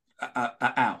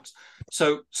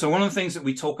 So one of the things that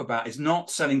we talk about is not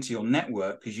selling to your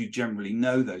network because you generally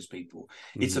know those people.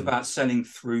 It's about selling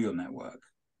through your network.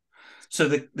 So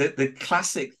the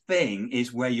classic thing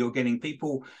is where you're getting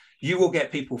people. You will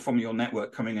get people from your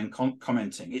network coming and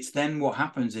commenting. It's then what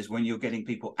happens is when you're getting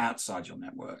people outside your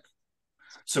network.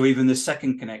 So even the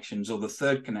second connections or the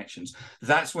third connections,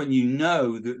 that's when you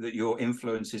know that your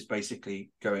influence is basically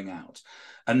going out.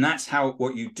 And that's how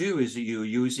what you do is that you'll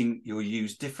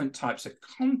use different types of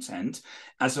content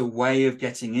as a way of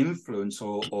getting influence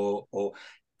or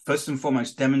first and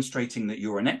foremost demonstrating that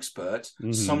you're an expert,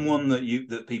 someone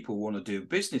that people want to do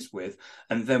business with.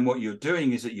 And then what you're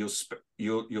doing is that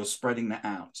you're spreading that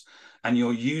out. And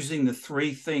you're using the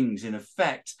three things in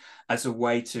effect as a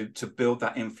way to build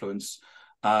that influence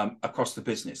across the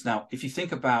business. Now, if you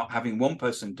think about having one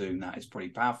person doing that, it's pretty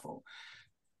powerful.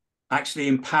 Actually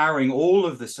empowering all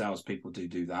of the salespeople to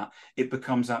do that, it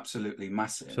becomes absolutely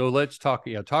massive. So let's talk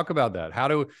about that.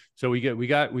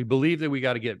 We believe that we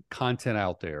got to get content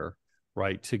out there.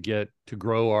 right, to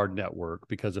grow our network,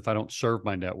 because if I don't serve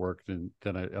my network, then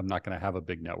I'm not going to have a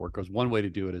big network. Because one way to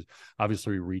do it is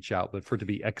obviously we reach out, but for it to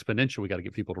be exponential, we got to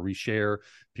get people to reshare.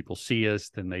 People see us,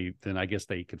 then I guess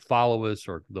they could follow us,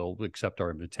 or they'll accept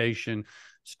our invitation.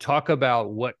 So talk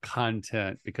about what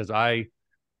content, because I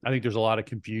think there's a lot of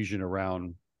confusion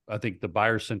around, I think, the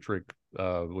buyer-centric,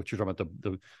 what you're talking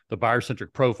about, the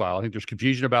buyer-centric profile. I think there's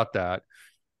confusion about that.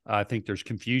 I think there's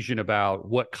confusion about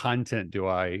what content do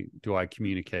I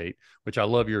communicate, which I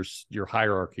love your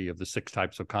hierarchy of the 6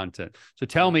 types of content. So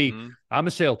tell me,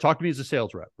 talk to me as a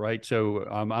sales rep, right? So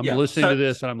I'm listening to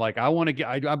this and I'm like,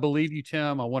 I believe you,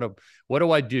 Tim. What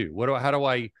do I do?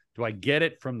 Do I get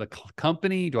it from the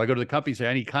company? Do I go to the company and say,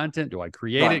 I need content? Do I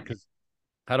create it?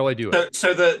 How do I do it?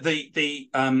 So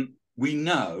we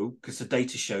know, because the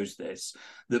data shows this,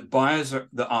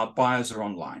 that our buyers are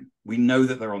online. We know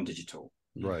that they're on digital.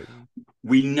 Right.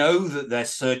 We know that they're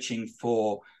searching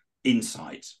for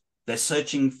insight. They're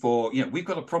searching for, we've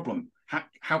got a problem.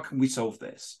 How can we solve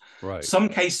this? Right. Some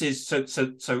cases, so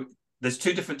there's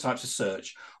 2 different types of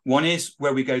search. One is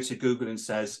where we go to Google and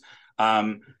says,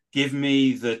 give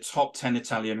me the top 10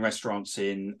 Italian restaurants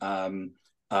in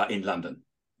London.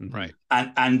 Right.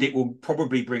 And it will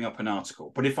probably bring up an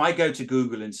article. But if I go to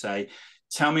Google and say,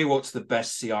 tell me what's the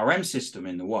best CRM system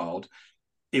in the world,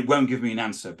 it won't give me an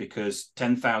answer, because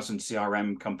 10,000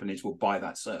 CRM companies will buy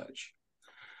that search.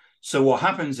 So what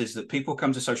happens is that people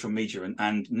come to social media,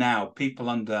 and now people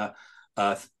under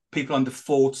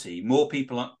 40, more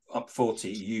people up 40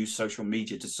 use social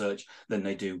media to search than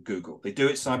they do Google. They do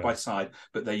it side by side,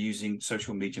 but they're using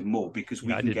social media more, because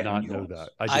we can get I didn't know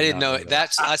that. I didn't know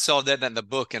that. I saw that in the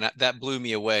book, and that blew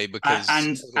me away, because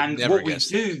and what we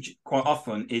do quite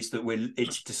often is that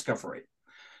it's discovery.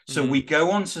 So we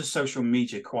go onto social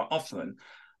media quite often.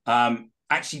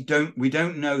 Actually, we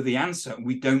don't know the answer.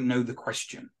 We don't know the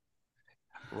question.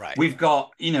 Right. We've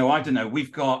got, I don't know.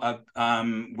 We've got a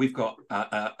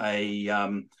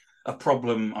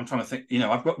problem. I'm trying to think.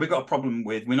 We've got a problem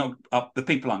with the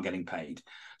people aren't getting paid.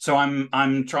 So I'm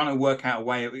trying to work out a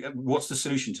way. What's the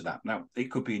solution to that? Now,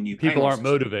 it could be a new. People aren't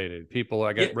motivated. People,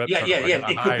 I got reps.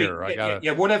 Whatever. I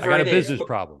got a business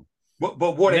problem. But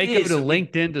what it is? They go to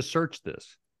LinkedIn to search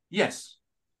this. Yes.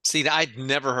 See, I'd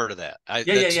never heard of that.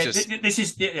 This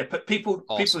is but people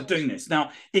are doing this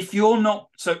now. If you're not,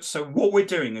 so what we're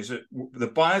doing is that the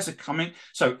buyers are coming.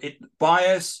 So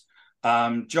buyers,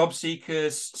 job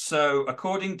seekers. So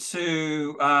according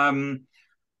to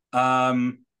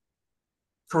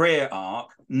Career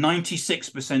Arc,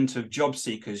 96% of job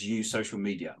seekers use social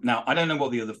media. Now, I don't know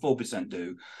what the other 4%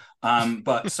 do.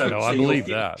 But I believe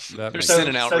that. They're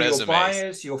sending out resumes. Your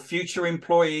buyers, your future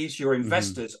employees, your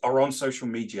investors are on social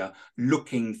media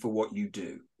looking for what you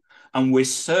do. And we're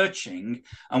searching,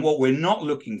 and what we're not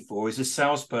looking for is a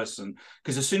salesperson,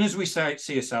 because as soon as we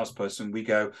see a salesperson, we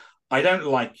go, I don't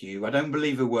like you, I don't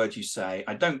believe a word you say,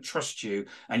 I don't trust you,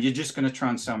 and you're just going to try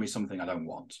and sell me something I don't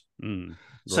want.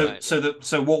 Right.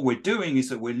 So what we're doing is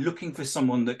that we're looking for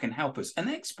someone that can help us, an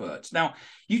expert. Now,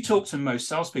 you talk to most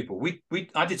salespeople.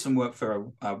 I did some work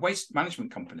for a waste management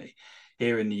company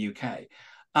here in the UK,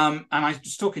 and I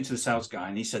was talking to the sales guy,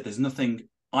 and he said, "There's nothing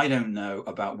I don't know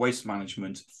about waste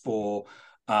management for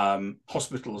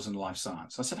hospitals and life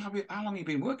science." I said, "How long have you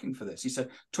been working for this?" He said,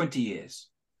 20 years.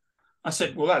 I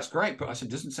said, "Well, that's great," but I said,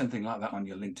 "Doesn't say anything like that on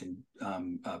your LinkedIn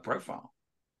profile."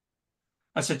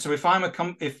 I said, so if I'm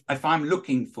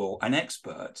looking for an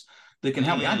expert that can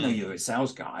help me, I know you're a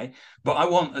sales guy, but I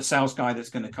want a sales guy that's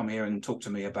going to come here and talk to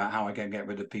me about how I can get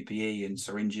rid of PPE and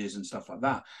syringes and stuff like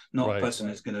that. Not a person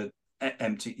that's going to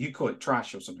empty, you call it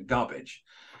trash or something, garbage,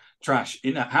 trash.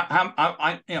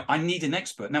 I need an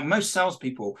expert. Now, most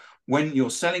salespeople, when you're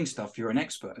selling stuff, you're an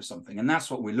expert of something, and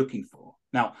that's what we're looking for.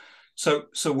 Now, so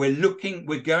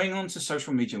we're going onto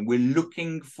social media, and we're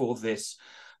looking for this.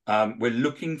 We're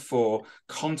looking for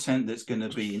content that's going to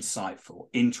be insightful,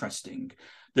 interesting,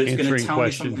 that's going to tell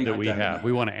me something that we have.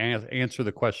 We want to answer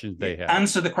the questions they have.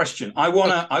 Answer the question. I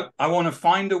want to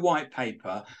find a white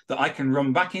paper that I can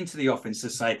run back into the office to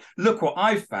say, look what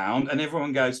I found, and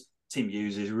everyone goes, Tim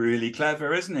Hughes is really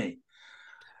clever, isn't he?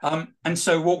 And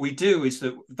so what we do is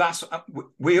that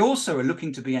we also are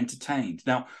looking to be entertained.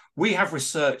 Now, we have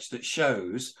research that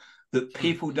shows that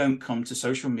people don't come to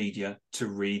social media to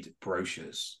read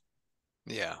brochures.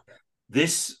 Yeah.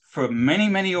 This, for many,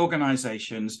 many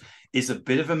organizations, is a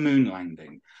bit of a moon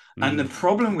landing. And the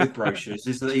problem with brochures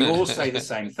is that they all say the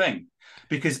same thing,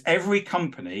 because every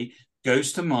company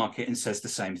goes to market and says the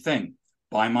same thing.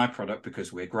 Buy my product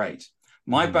because we're great.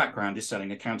 My background is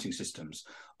selling accounting systems.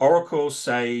 Oracle,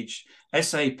 Sage,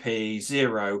 SAP,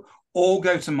 Xero, all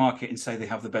go to market and say they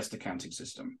have the best accounting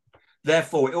system.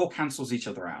 Therefore, it all cancels each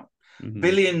other out.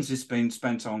 Billions is being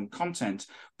spent on content,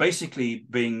 basically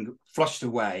being flushed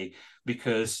away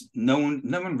because no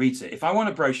one reads it. If I want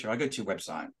a brochure, I go to your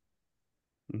website.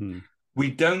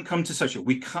 We don't come to social.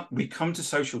 We come to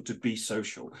social to be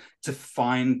social, to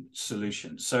find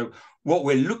solutions. So what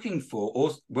we're looking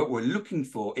for,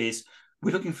 is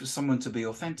we're looking for someone to be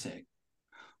authentic.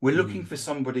 We're looking for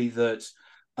somebody that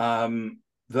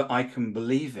that I can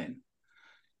believe in.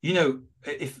 You know,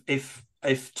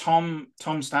 if Tom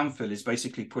Stanfield is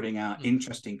basically putting out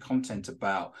interesting content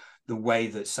about the way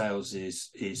that sales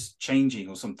is changing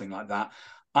or something like that,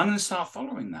 I'm going to start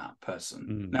following that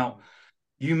person. Now,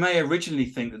 you may originally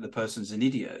think that the person's an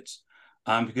idiot,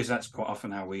 because that's quite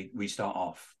often how we start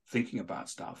off thinking about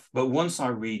stuff. But once I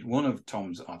read one of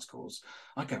Tom's articles,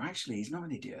 I go, actually, he's not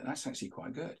an idiot. That's actually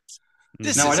quite good.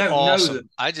 This is awesome.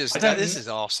 This is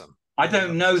awesome. I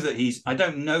don't know that he's I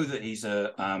don't know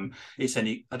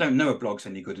a blog's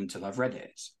any good until I've read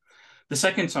it. The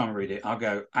second time I read it, I'll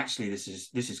go, actually, this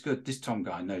is good. This Tom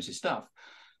guy knows his stuff.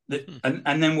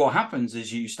 And then what happens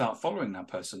is you start following that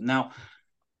person. Now,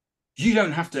 you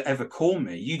don't have to ever call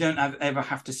me. You don't ever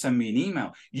have to send me an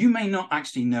email. You may not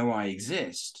actually know I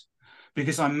exist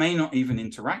because I may not even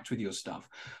interact with your stuff.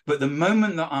 But the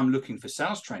moment that I'm looking for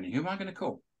sales training, who am I going to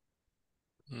call?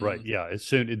 Right. Yeah. As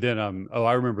soon then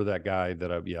I remember that guy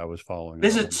that I was following.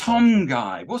 There's a Tom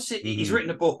guy. What's it? He's written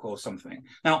a book or something.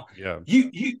 Now,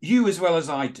 you as well as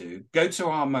I do, go to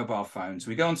our mobile phones.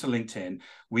 We go onto LinkedIn.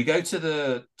 We go to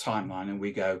the timeline and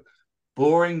we go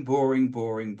boring, boring,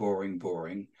 boring, boring,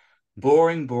 boring,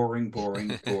 boring, boring,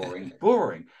 boring, boring,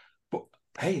 boring. But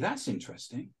hey, that's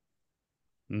interesting.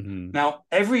 Now,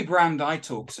 every brand I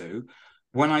talk to,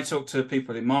 when I talk to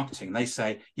people in marketing, they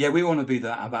say, yeah, we want to be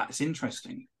that's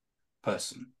interesting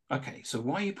person. Okay, so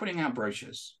why are you putting out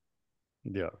brochures?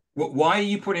 Yeah. Why are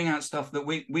you putting out stuff that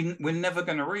we're never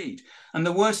going to read? And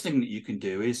the worst thing that you can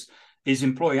do is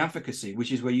employee advocacy,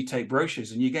 which is where you take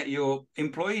brochures and you get your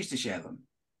employees to share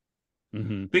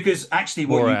them. Because actually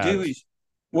what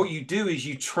you do is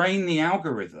you train the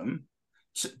algorithm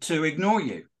to ignore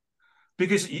you.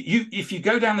 Because if you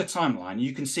go down the timeline,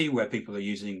 you can see where people are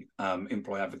using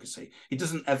employee advocacy. It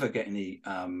doesn't ever get any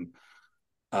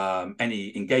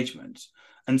engagement.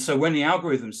 And so when the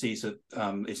algorithm sees that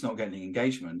it's not getting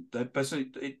engagement,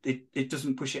 it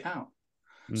doesn't push it out.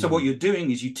 So what you're doing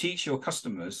is you teach your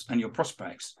customers and your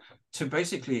prospects to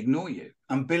basically ignore you.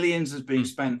 And billions is being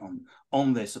spent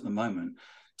on this at the moment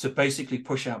to basically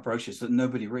push out brochures that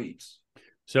nobody reads.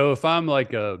 So if I'm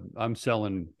I'm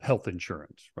selling health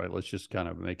insurance, right? Let's just kind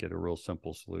of make it a real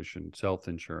simple solution. It's health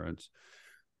insurance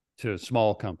to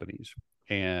small companies.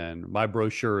 And my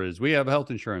brochure is, we have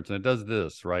health insurance and it does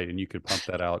this, right? And you could pump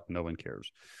that out. No one cares.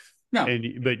 No.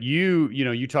 But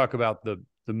you talk about the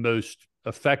most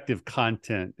effective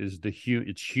content is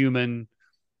it's human,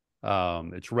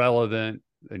 it's relevant,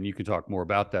 and you can talk more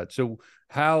about that. So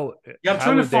I'm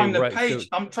trying to find the page.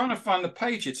 I'm trying to find the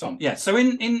page it's on. Yeah. So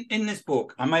in this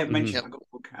book, I may have mentioned I've got the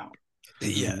book out.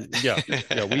 Yeah.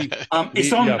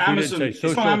 It's on Amazon. It's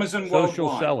on Amazon worldwide.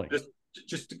 Social selling.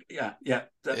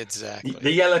 Exactly.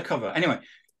 The yellow cover. Anyway,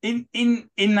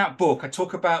 in that book, I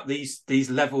talk about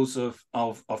these levels of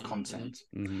content.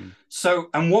 So,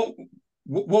 and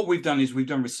what we've done is we've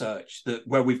done research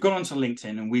where we've gone onto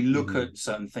LinkedIn and we look at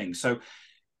certain things. So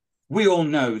we all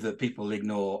know that people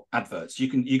ignore adverts.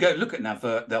 You go look at an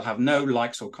advert, they'll have no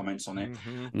likes or comments on it.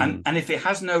 And if it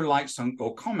has no likes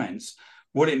or comments,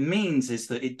 what it means is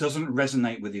that it doesn't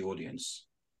resonate with the audience.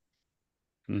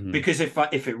 Because if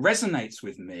it resonates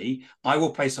with me, I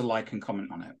will place a like and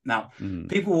comment on it. Now,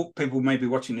 people may be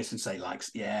watching this and say,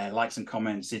 likes and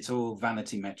comments, it's all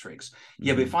vanity metrics.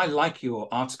 Yeah, but if I like your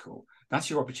article, that's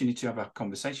your opportunity to have a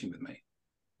conversation with me.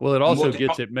 Well, it also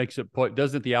makes it point,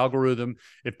 doesn't the algorithm,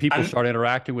 if people start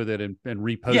interacting with it and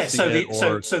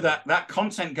reposting so that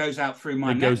content goes out through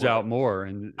my network. Goes out more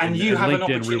and you have LinkedIn an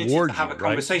opportunity to have a right?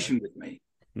 conversation with me.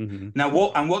 Now,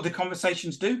 what do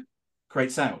conversations do?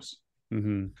 Create sales.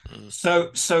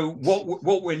 So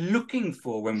what we're looking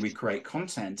for when we create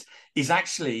content is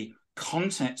actually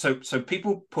content. So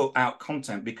people put out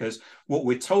content because what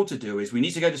we're told to do is we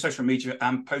need to go to social media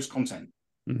and post content.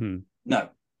 No,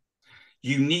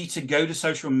 you need to go to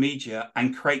social media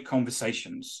and create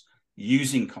conversations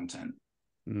using content.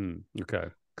 Okay.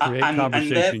 Create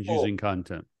conversations using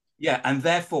content. Yeah. And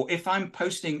therefore, if I'm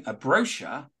posting a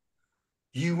brochure,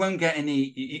 you won't get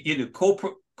any,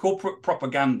 corporate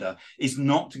propaganda is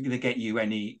not going to get you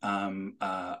any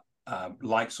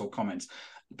likes or comments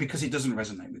because it doesn't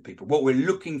resonate with people. What we're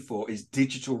looking for is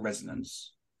digital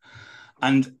resonance.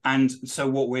 And so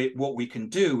what we can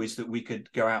do is that we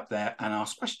could go out there and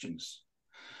ask questions.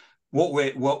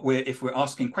 If we're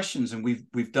asking questions and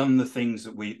we've done the things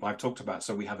that I've talked about,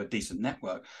 so we have a decent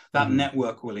network, that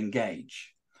network will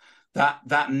engage.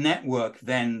 That network,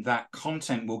 then that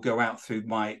content will go out through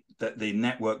the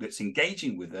network that's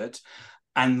engaging with it,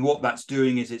 and what that's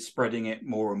doing is it's spreading it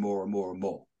more and more and more and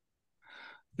more.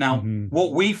 Now,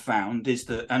 what we found is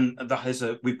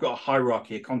that, we've got a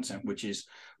hierarchy of content, which is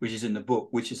in the book,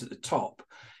 which is at the top,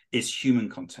 is human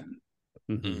content.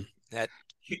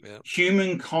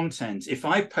 Human content. If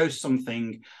I post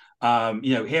something,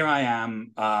 here I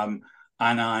am,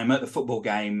 and I'm at the football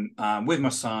game with my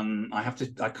son.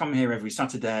 I come here every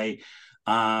Saturday,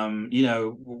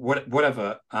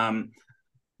 whatever.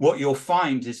 What you'll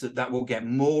find is that will get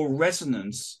more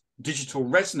resonance, digital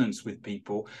resonance with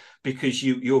people, because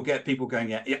you'll get people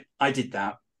going, yeah, I did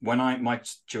that when my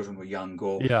children were young,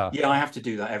 or I have to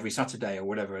do that every Saturday, or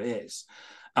whatever it is.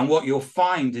 And what you'll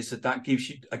find is that gives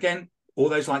you, again, all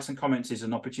those likes and comments is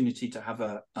an opportunity to have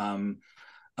a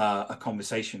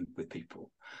conversation with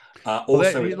people.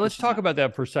 Let's talk about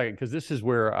that for a second, because this is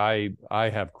where I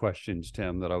have questions,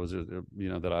 Tim, that I was,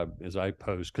 as I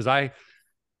post, because I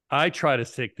try to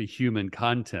stick to human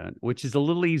content, which is a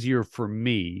little easier for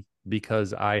me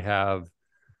because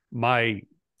my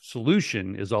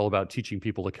solution is all about teaching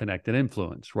people to connect and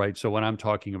influence, right? So when I'm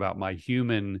talking about my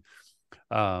human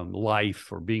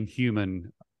life or being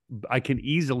human, I can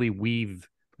easily weave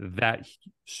that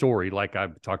story. Like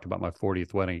I've talked about my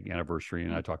 40th wedding anniversary,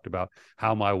 and I talked about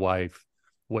how my wife,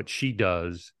 what she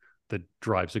does that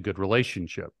drives a good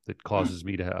relationship, that causes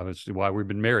me to have, it's why we've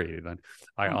been married, and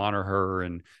I honor her.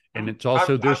 And it's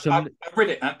also, I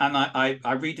read it, and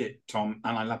I read it, Tom,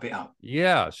 and I lap it up.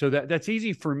 Yeah. So that's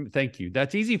easy thank you.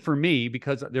 That's easy for me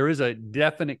because there is a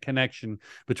definite connection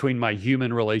between my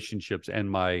human relationships and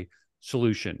my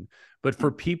solution. But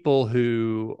for people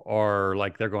who are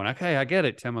like, they're going, okay, I get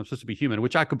it, Tim, I'm supposed to be human,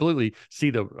 which I completely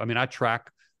see I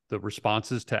track the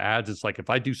responses to ads. It's like, if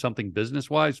I do something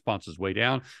business-wise, response is way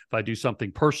down. If I do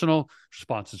something personal,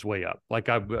 response is way up. Like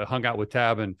I hung out with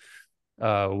Tab, and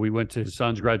we went to his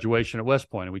son's graduation at West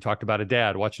Point, and we talked about a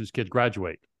dad watching his kids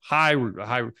graduate. High,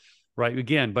 right?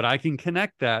 Again, but I can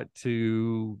connect that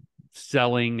to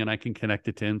selling, and I can connect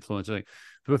it to influencing.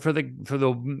 But for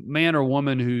the man or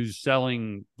woman who's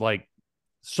selling like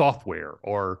software,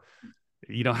 or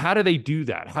how do they do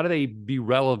that? How do they be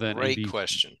relevant? Great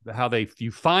question.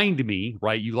 You find me,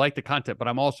 right? You like the content, but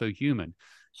I'm also human.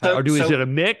 Is it a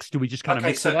mix? Do we just kind of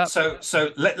mix it up? So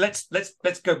let's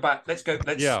go back. Let's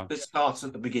start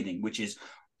at the beginning, which is,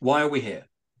 why are we here?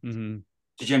 To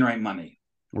generate money.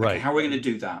 Right. Okay, how are we going to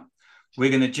do that? We're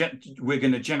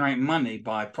going to generate money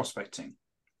by prospecting.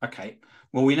 Okay.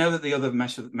 Well, we know that the other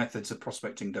methods of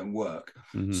prospecting don't work.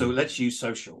 So let's use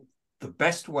social. The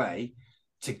best way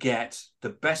to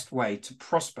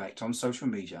prospect on social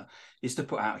media is to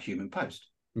put out a human post.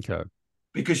 Okay.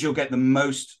 Because you'll get the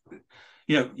most,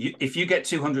 if you get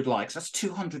 200 likes, that's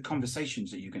 200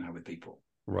 conversations that you can have with people.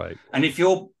 Right. And if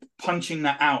you're punching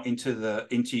that out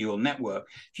into your network,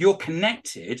 if you're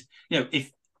connected,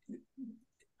 if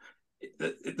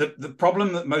the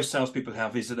problem that most salespeople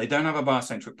have is that they don't have a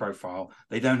buyer-centric profile,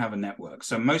 they don't have a network.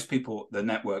 So most people, the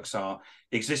networks are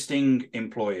existing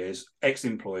employers,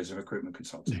 ex-employers of recruitment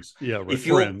consultants. Yeah, right. If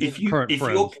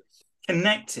you're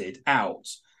connected out,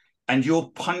 and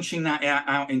you're punching that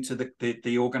out into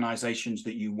the organizations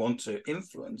that you want to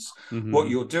influence, what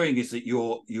you're doing is that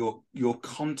your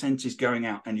content is going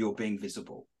out and you're being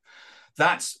visible.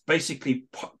 That's basically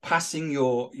passing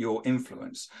your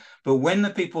influence. But when the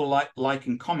people like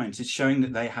and comment, it's showing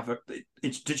that they have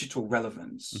it's digital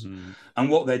relevance. And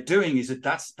what they're doing is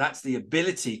that's the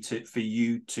ability for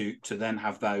you to then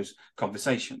have those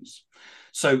conversations.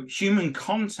 So human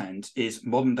content is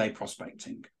modern day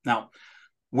prospecting. Now,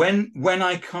 when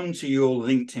I come to your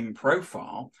LinkedIn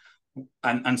profile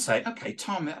and say, okay,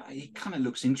 Tom, he kind of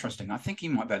looks interesting, I think he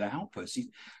might better help us. He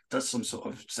does some sort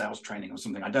of sales training or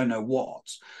something, I don't know what.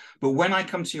 But when I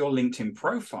come to your LinkedIn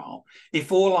profile,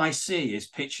 if all I see is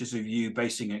pictures of you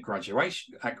basing at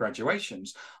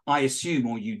graduations, I assume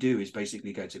all you do is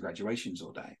basically go to graduations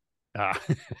all day.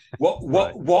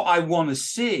 What I want to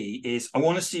see is, I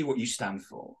want to see what you stand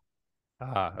for.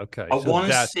 Okay.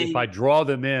 If I draw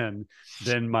them in,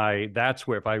 then that's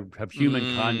where, if I have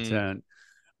human content,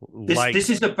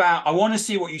 this is about, I want to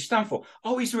see what you stand for.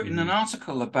 Oh, he's written an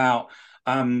article about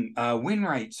win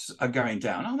rates are going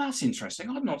down. Oh, that's interesting.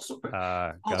 I'm not so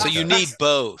you need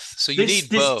both.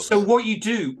 So what you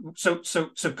do, so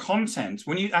content,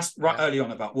 when you asked early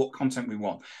on about what content we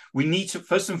want, we need to,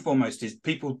 first and foremost, is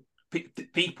people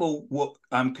people will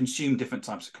consume different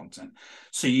types of content.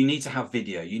 So you need to have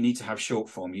video, you need to have short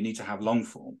form, you need to have long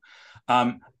form.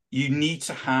 You need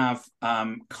to have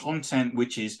content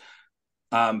which is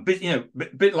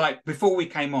bit like before we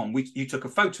came on, you took a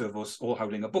photo of us all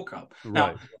holding a book up.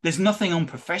 Now, there's nothing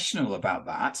unprofessional about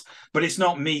that, but it's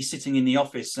not me sitting in the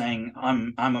office saying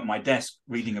I'm at my desk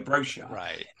reading a brochure.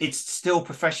 Right. It's still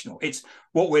professional. It's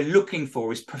what we're looking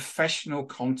for is professional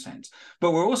content,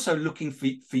 but we're also looking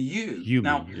for you.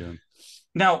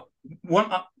 Now,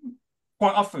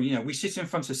 quite often, we sit in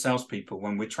front of salespeople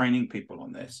when we're training people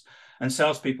on this. And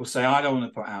salespeople say, I don't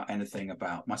want to put out anything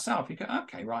about myself. You go,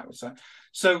 okay, right.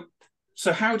 So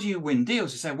how do you win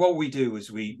deals? They say, well, we do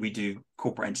do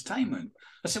corporate entertainment.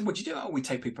 I said, what do you do? Oh, we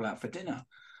take people out for dinner,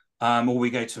 or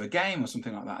we go to a game or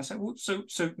something like that. I said, well, so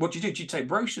what do you do? Do you take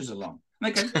brochures along?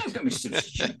 And they go, no, don't be so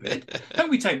stupid.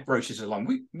 Don't we take brochures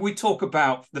along? We talk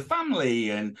about the family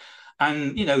and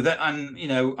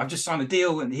I've just signed a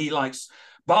deal and he likes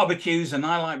barbecues and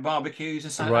I like barbecues.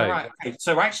 And so, all right, okay.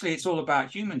 So actually it's all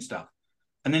about human stuff.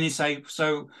 And then you say,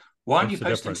 so why aren't you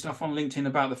posting stuff on LinkedIn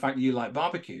about the fact that you like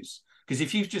barbecues? Because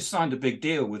if you've just signed a big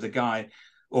deal with a guy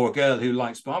or a girl who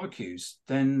likes barbecues,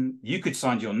 then you could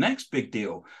sign your next big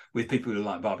deal with people who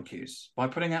like barbecues by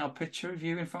putting out a picture of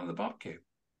you in front of the barbecue.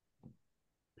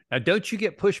 Now, don't you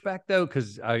get pushback though?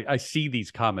 Because I see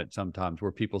these comments sometimes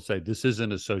where people say this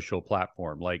isn't a social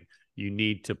platform. Like you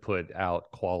need to put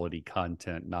out quality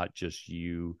content, not just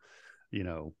you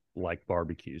like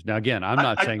barbecues. Now, again, I'm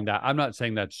not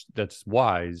saying that's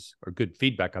wise or good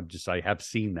feedback. I have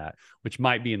seen that, which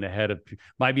might be in the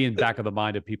back of the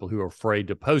mind of people who are afraid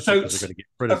to post it because they're going to get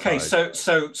criticized.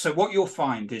 Okay, so what you'll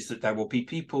find is that there will be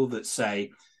people that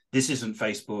say this isn't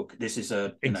Facebook. This is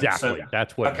exactly.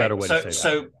 That's what better way to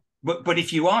say that. But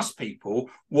if you ask people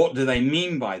what do they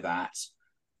mean by that,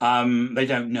 they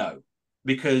don't know.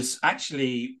 Because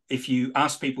actually, if you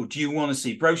ask people, do you want to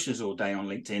see brochures all day on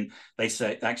LinkedIn? They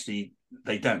say, actually,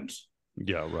 they don't.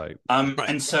 Yeah, right. Right.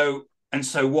 And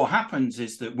so what happens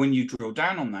is that when you drill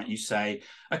down on that, you say,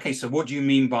 okay, so what do you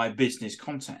mean by business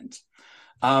content?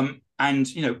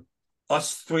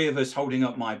 Us three of us holding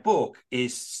up my book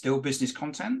is still business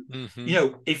content.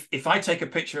 Mm-hmm. If I take a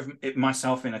picture of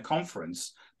myself in a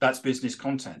conference, that's business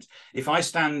content. If I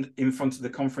stand in front of the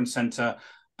conference center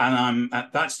and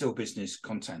that's still business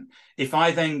content. If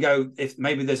I then if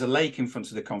maybe there's a lake in front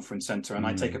of the conference center and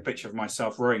I take a picture of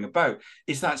myself rowing a boat,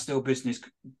 is that still business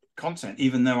content,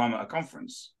 even though I'm at a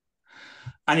conference?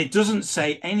 And it doesn't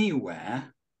say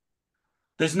anywhere,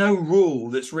 there's no rule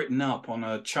that's written up on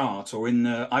a chart or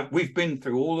we've been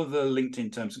through all of the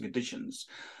LinkedIn terms and conditions,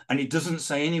 and it doesn't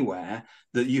say anywhere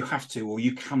that you have to or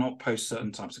you cannot post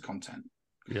certain types of content.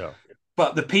 Yeah.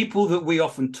 But the people that we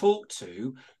often talk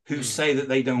to who say that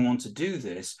they don't want to do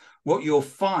this, what you'll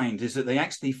find is that they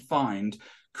actually find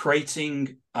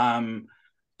creating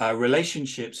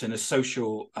relationships in a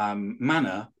social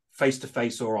manner,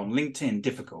 face-to-face or on LinkedIn,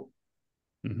 difficult.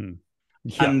 Mm-hmm.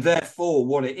 Yeah. And therefore,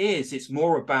 what it is, it's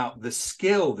more about the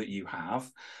skill that you have.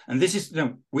 And this is,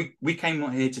 we came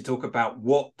on here to talk about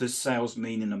what does sales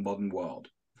mean in a modern world.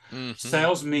 Mm-hmm.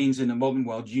 Sales means in a modern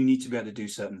world, you need to be able to do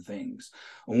certain things.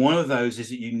 And one of those is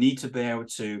that you need to be able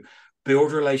to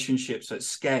build relationships at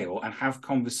scale and have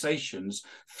conversations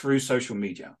through social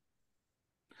media.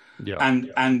 Yeah.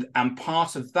 And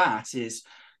part of that is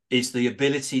the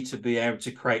ability to be able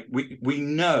to create. We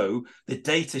know the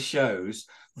data shows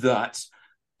that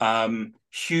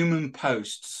human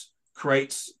posts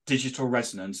creates digital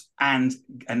resonance and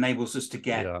enables us to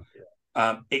get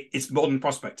it's modern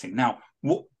prospecting. Now,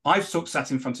 what I've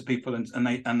sat in front of people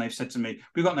and they've said to me,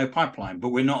 we've got no pipeline, but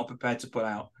we're not prepared to put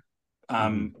out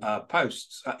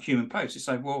posts, human posts. It's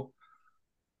like, well,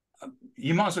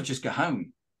 you might as well just go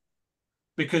home,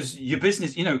 because your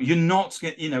business, you're not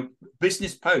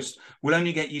business posts will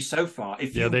only get you so far.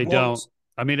 They don't.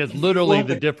 I mean, it's literally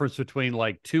the difference between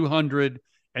like 200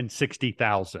 and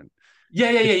 60,000.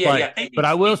 Yeah. But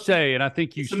I will say, and I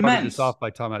think you started this off by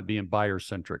talking about being buyer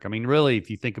centric. I mean, really, if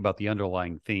you think about the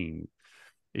underlying theme,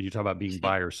 and you talk about being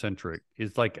buyer centric,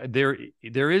 is like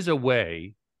there is a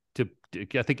way to.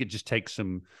 I think it just takes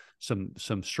some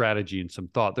strategy and some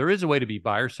thought. There is a way to be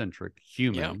buyer centric,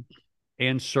 human,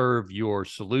 and serve your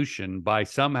solution by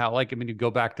somehow. Like, I mean, you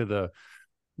go back to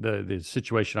the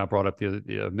situation I brought up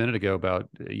a minute ago about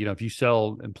if you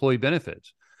sell employee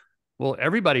benefits. Well,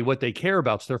 everybody, what they care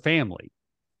about is their family,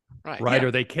 right? Yeah.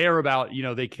 Or they care about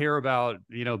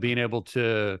being able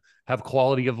to have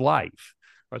quality of life,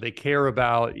 or they care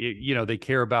about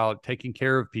taking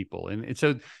care of people, and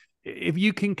so if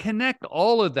you can connect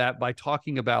all of that by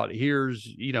talking about here's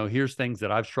things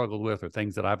that I've struggled with or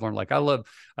things that I've learned. Like I love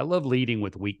leading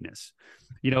with weakness,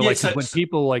 when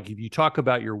people, like, if you talk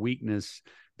about your weakness,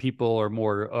 people are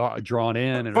more drawn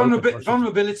in. And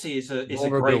vulnerability is a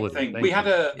great thing. We had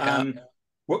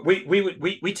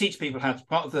we teach people how to,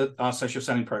 part of our social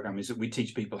selling program is that we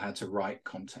teach people how to write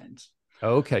content.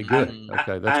 Okay, good.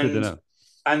 Okay, that's good to know.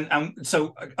 And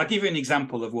so I'll give you an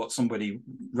example of what somebody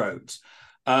wrote.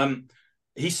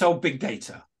 He sold big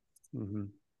data. Mm-hmm.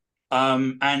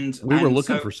 And we were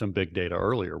looking for some big data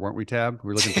earlier, weren't we, Tab? We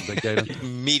were looking for big data,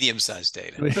 medium-sized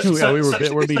data.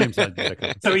 we're medium-sized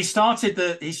data. So he started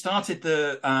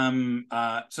the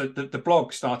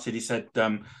blog started. He said,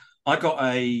 "I got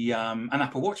an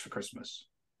Apple Watch for Christmas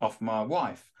off my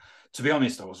wife. To be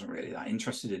honest, I wasn't really that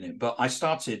interested in it, but I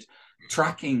started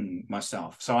tracking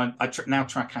myself. So I now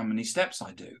track how many steps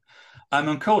I do. And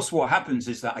of course, what happens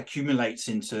is that accumulates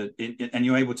into it, and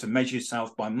you're able to measure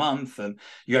yourself by month, and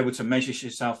you're able to measure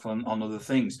yourself on other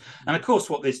things. And of course,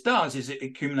 what this does is it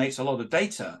accumulates a lot of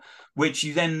data, which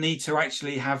you then need to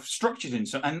actually have structured in.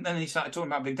 So, and then he started talking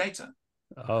about big data.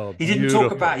 Oh, he didn't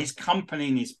talk about his company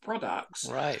and his products,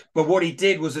 right? But what he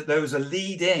did was that there was a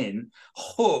lead-in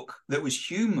hook that was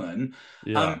human.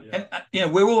 And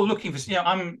we're all looking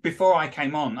for. Before I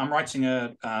came on, I'm writing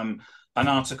an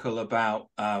article about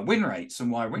win rates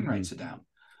and why win rates are down,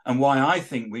 and why I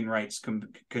think win rates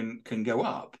can go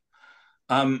up.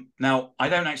 Now, I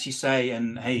don't actually say,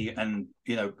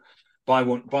 buy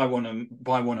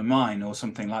one of mine or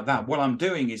something like that. What I'm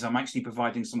doing is I'm actually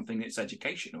providing something that's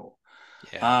educational.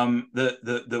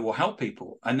 That will help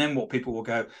people. And then what people will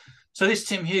go, so this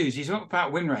Tim Hughes, he's talking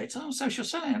about win rates. Oh, social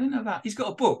selling, I didn't know that. He's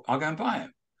got a book. I'll go and buy it.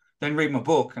 Then read my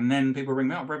book, and then people ring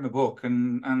me up, read my book,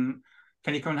 and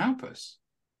can you come and help us?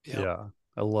 Yeah,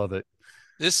 I love it.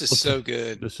 This is so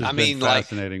good. This has been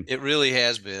fascinating. It really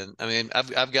has been. I mean,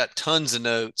 I've got tons of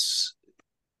notes.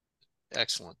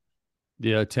 Excellent.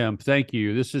 Yeah, Tim, thank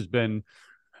you. This has been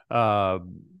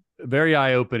very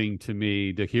eye-opening to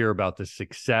me to hear about the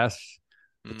success,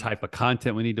 the type of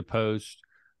content we need to post,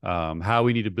 how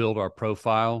we need to build our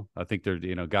profile. I think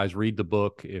guys, read the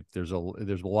book. If there's a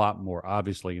lot more,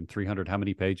 obviously, in 300. How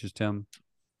many pages, Tim?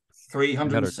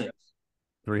 306.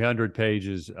 300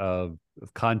 pages of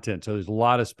content. So there's a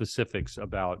lot of specifics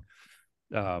about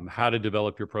how to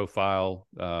develop your profile,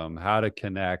 how to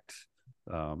connect,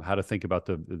 how to think about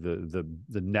the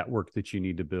network that you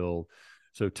need to build.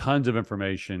 So tons of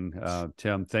information.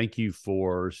 Tim, thank you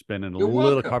for spending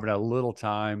carving out a little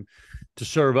time to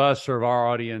serve our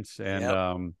audience.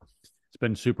 And it's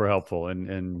been super helpful.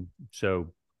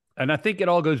 And I think it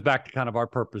all goes back to kind of our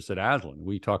purpose at Aslan.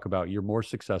 We talk about you're more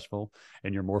successful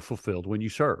and you're more fulfilled when you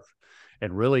serve.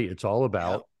 And really, it's all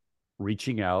about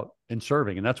reaching out and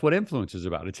serving. And that's what influence is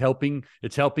about. It's helping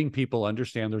people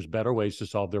understand there's better ways to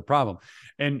solve their problem.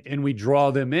 And we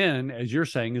draw them in, as you're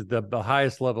saying, is the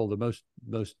highest level, the most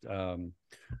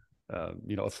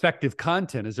effective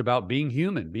content is about being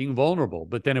human, being vulnerable.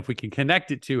 But then if we can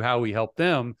connect it to how we help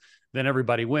them, then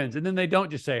everybody wins. And then they don't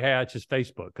just say, hey, it's just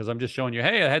Facebook, because I'm just showing you,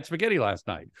 hey, I had spaghetti last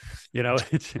night. Which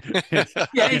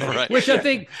I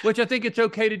think it's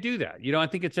okay to do that. I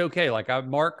think it's okay. Like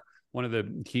Mark, one of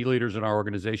the key leaders in our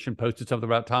organization, posted something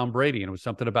about Tom Brady, and it was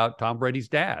something about Tom Brady's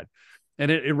dad.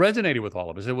 And it resonated with all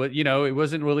of us. It was, it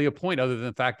wasn't really a point other than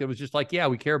the fact that it was just like, yeah,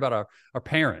 we care about our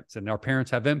parents, and our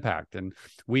parents have impact, and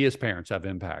we as parents have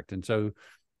impact. And so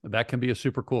that can be a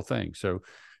super cool thing. So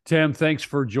Tim, thanks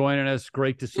for joining us.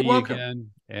 Great to see you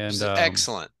again. And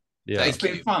excellent. Yeah, it's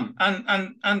been fun.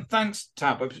 And thanks,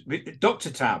 Tab, Dr.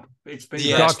 Tab. It's been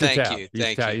Dr. Tab.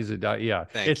 Thank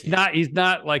you. He's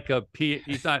not like a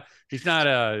he's not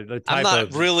the type I'm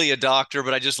not really a doctor,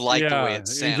 but I just like the way it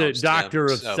sounds. He's a doctor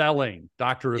of selling,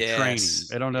 doctor of training.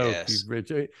 I don't know if you've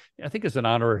read. I think it's an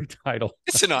honorary title.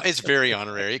 It's very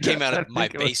honorary. It came out of my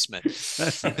basement.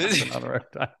 That's an honorary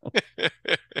title.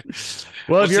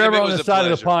 Well, if you're ever on the side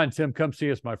of the pond, Tim, come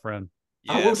see us, my friend.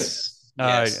 Yes. All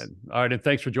right. And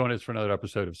thanks for joining us for another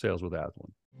episode of Sales with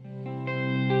Aslan.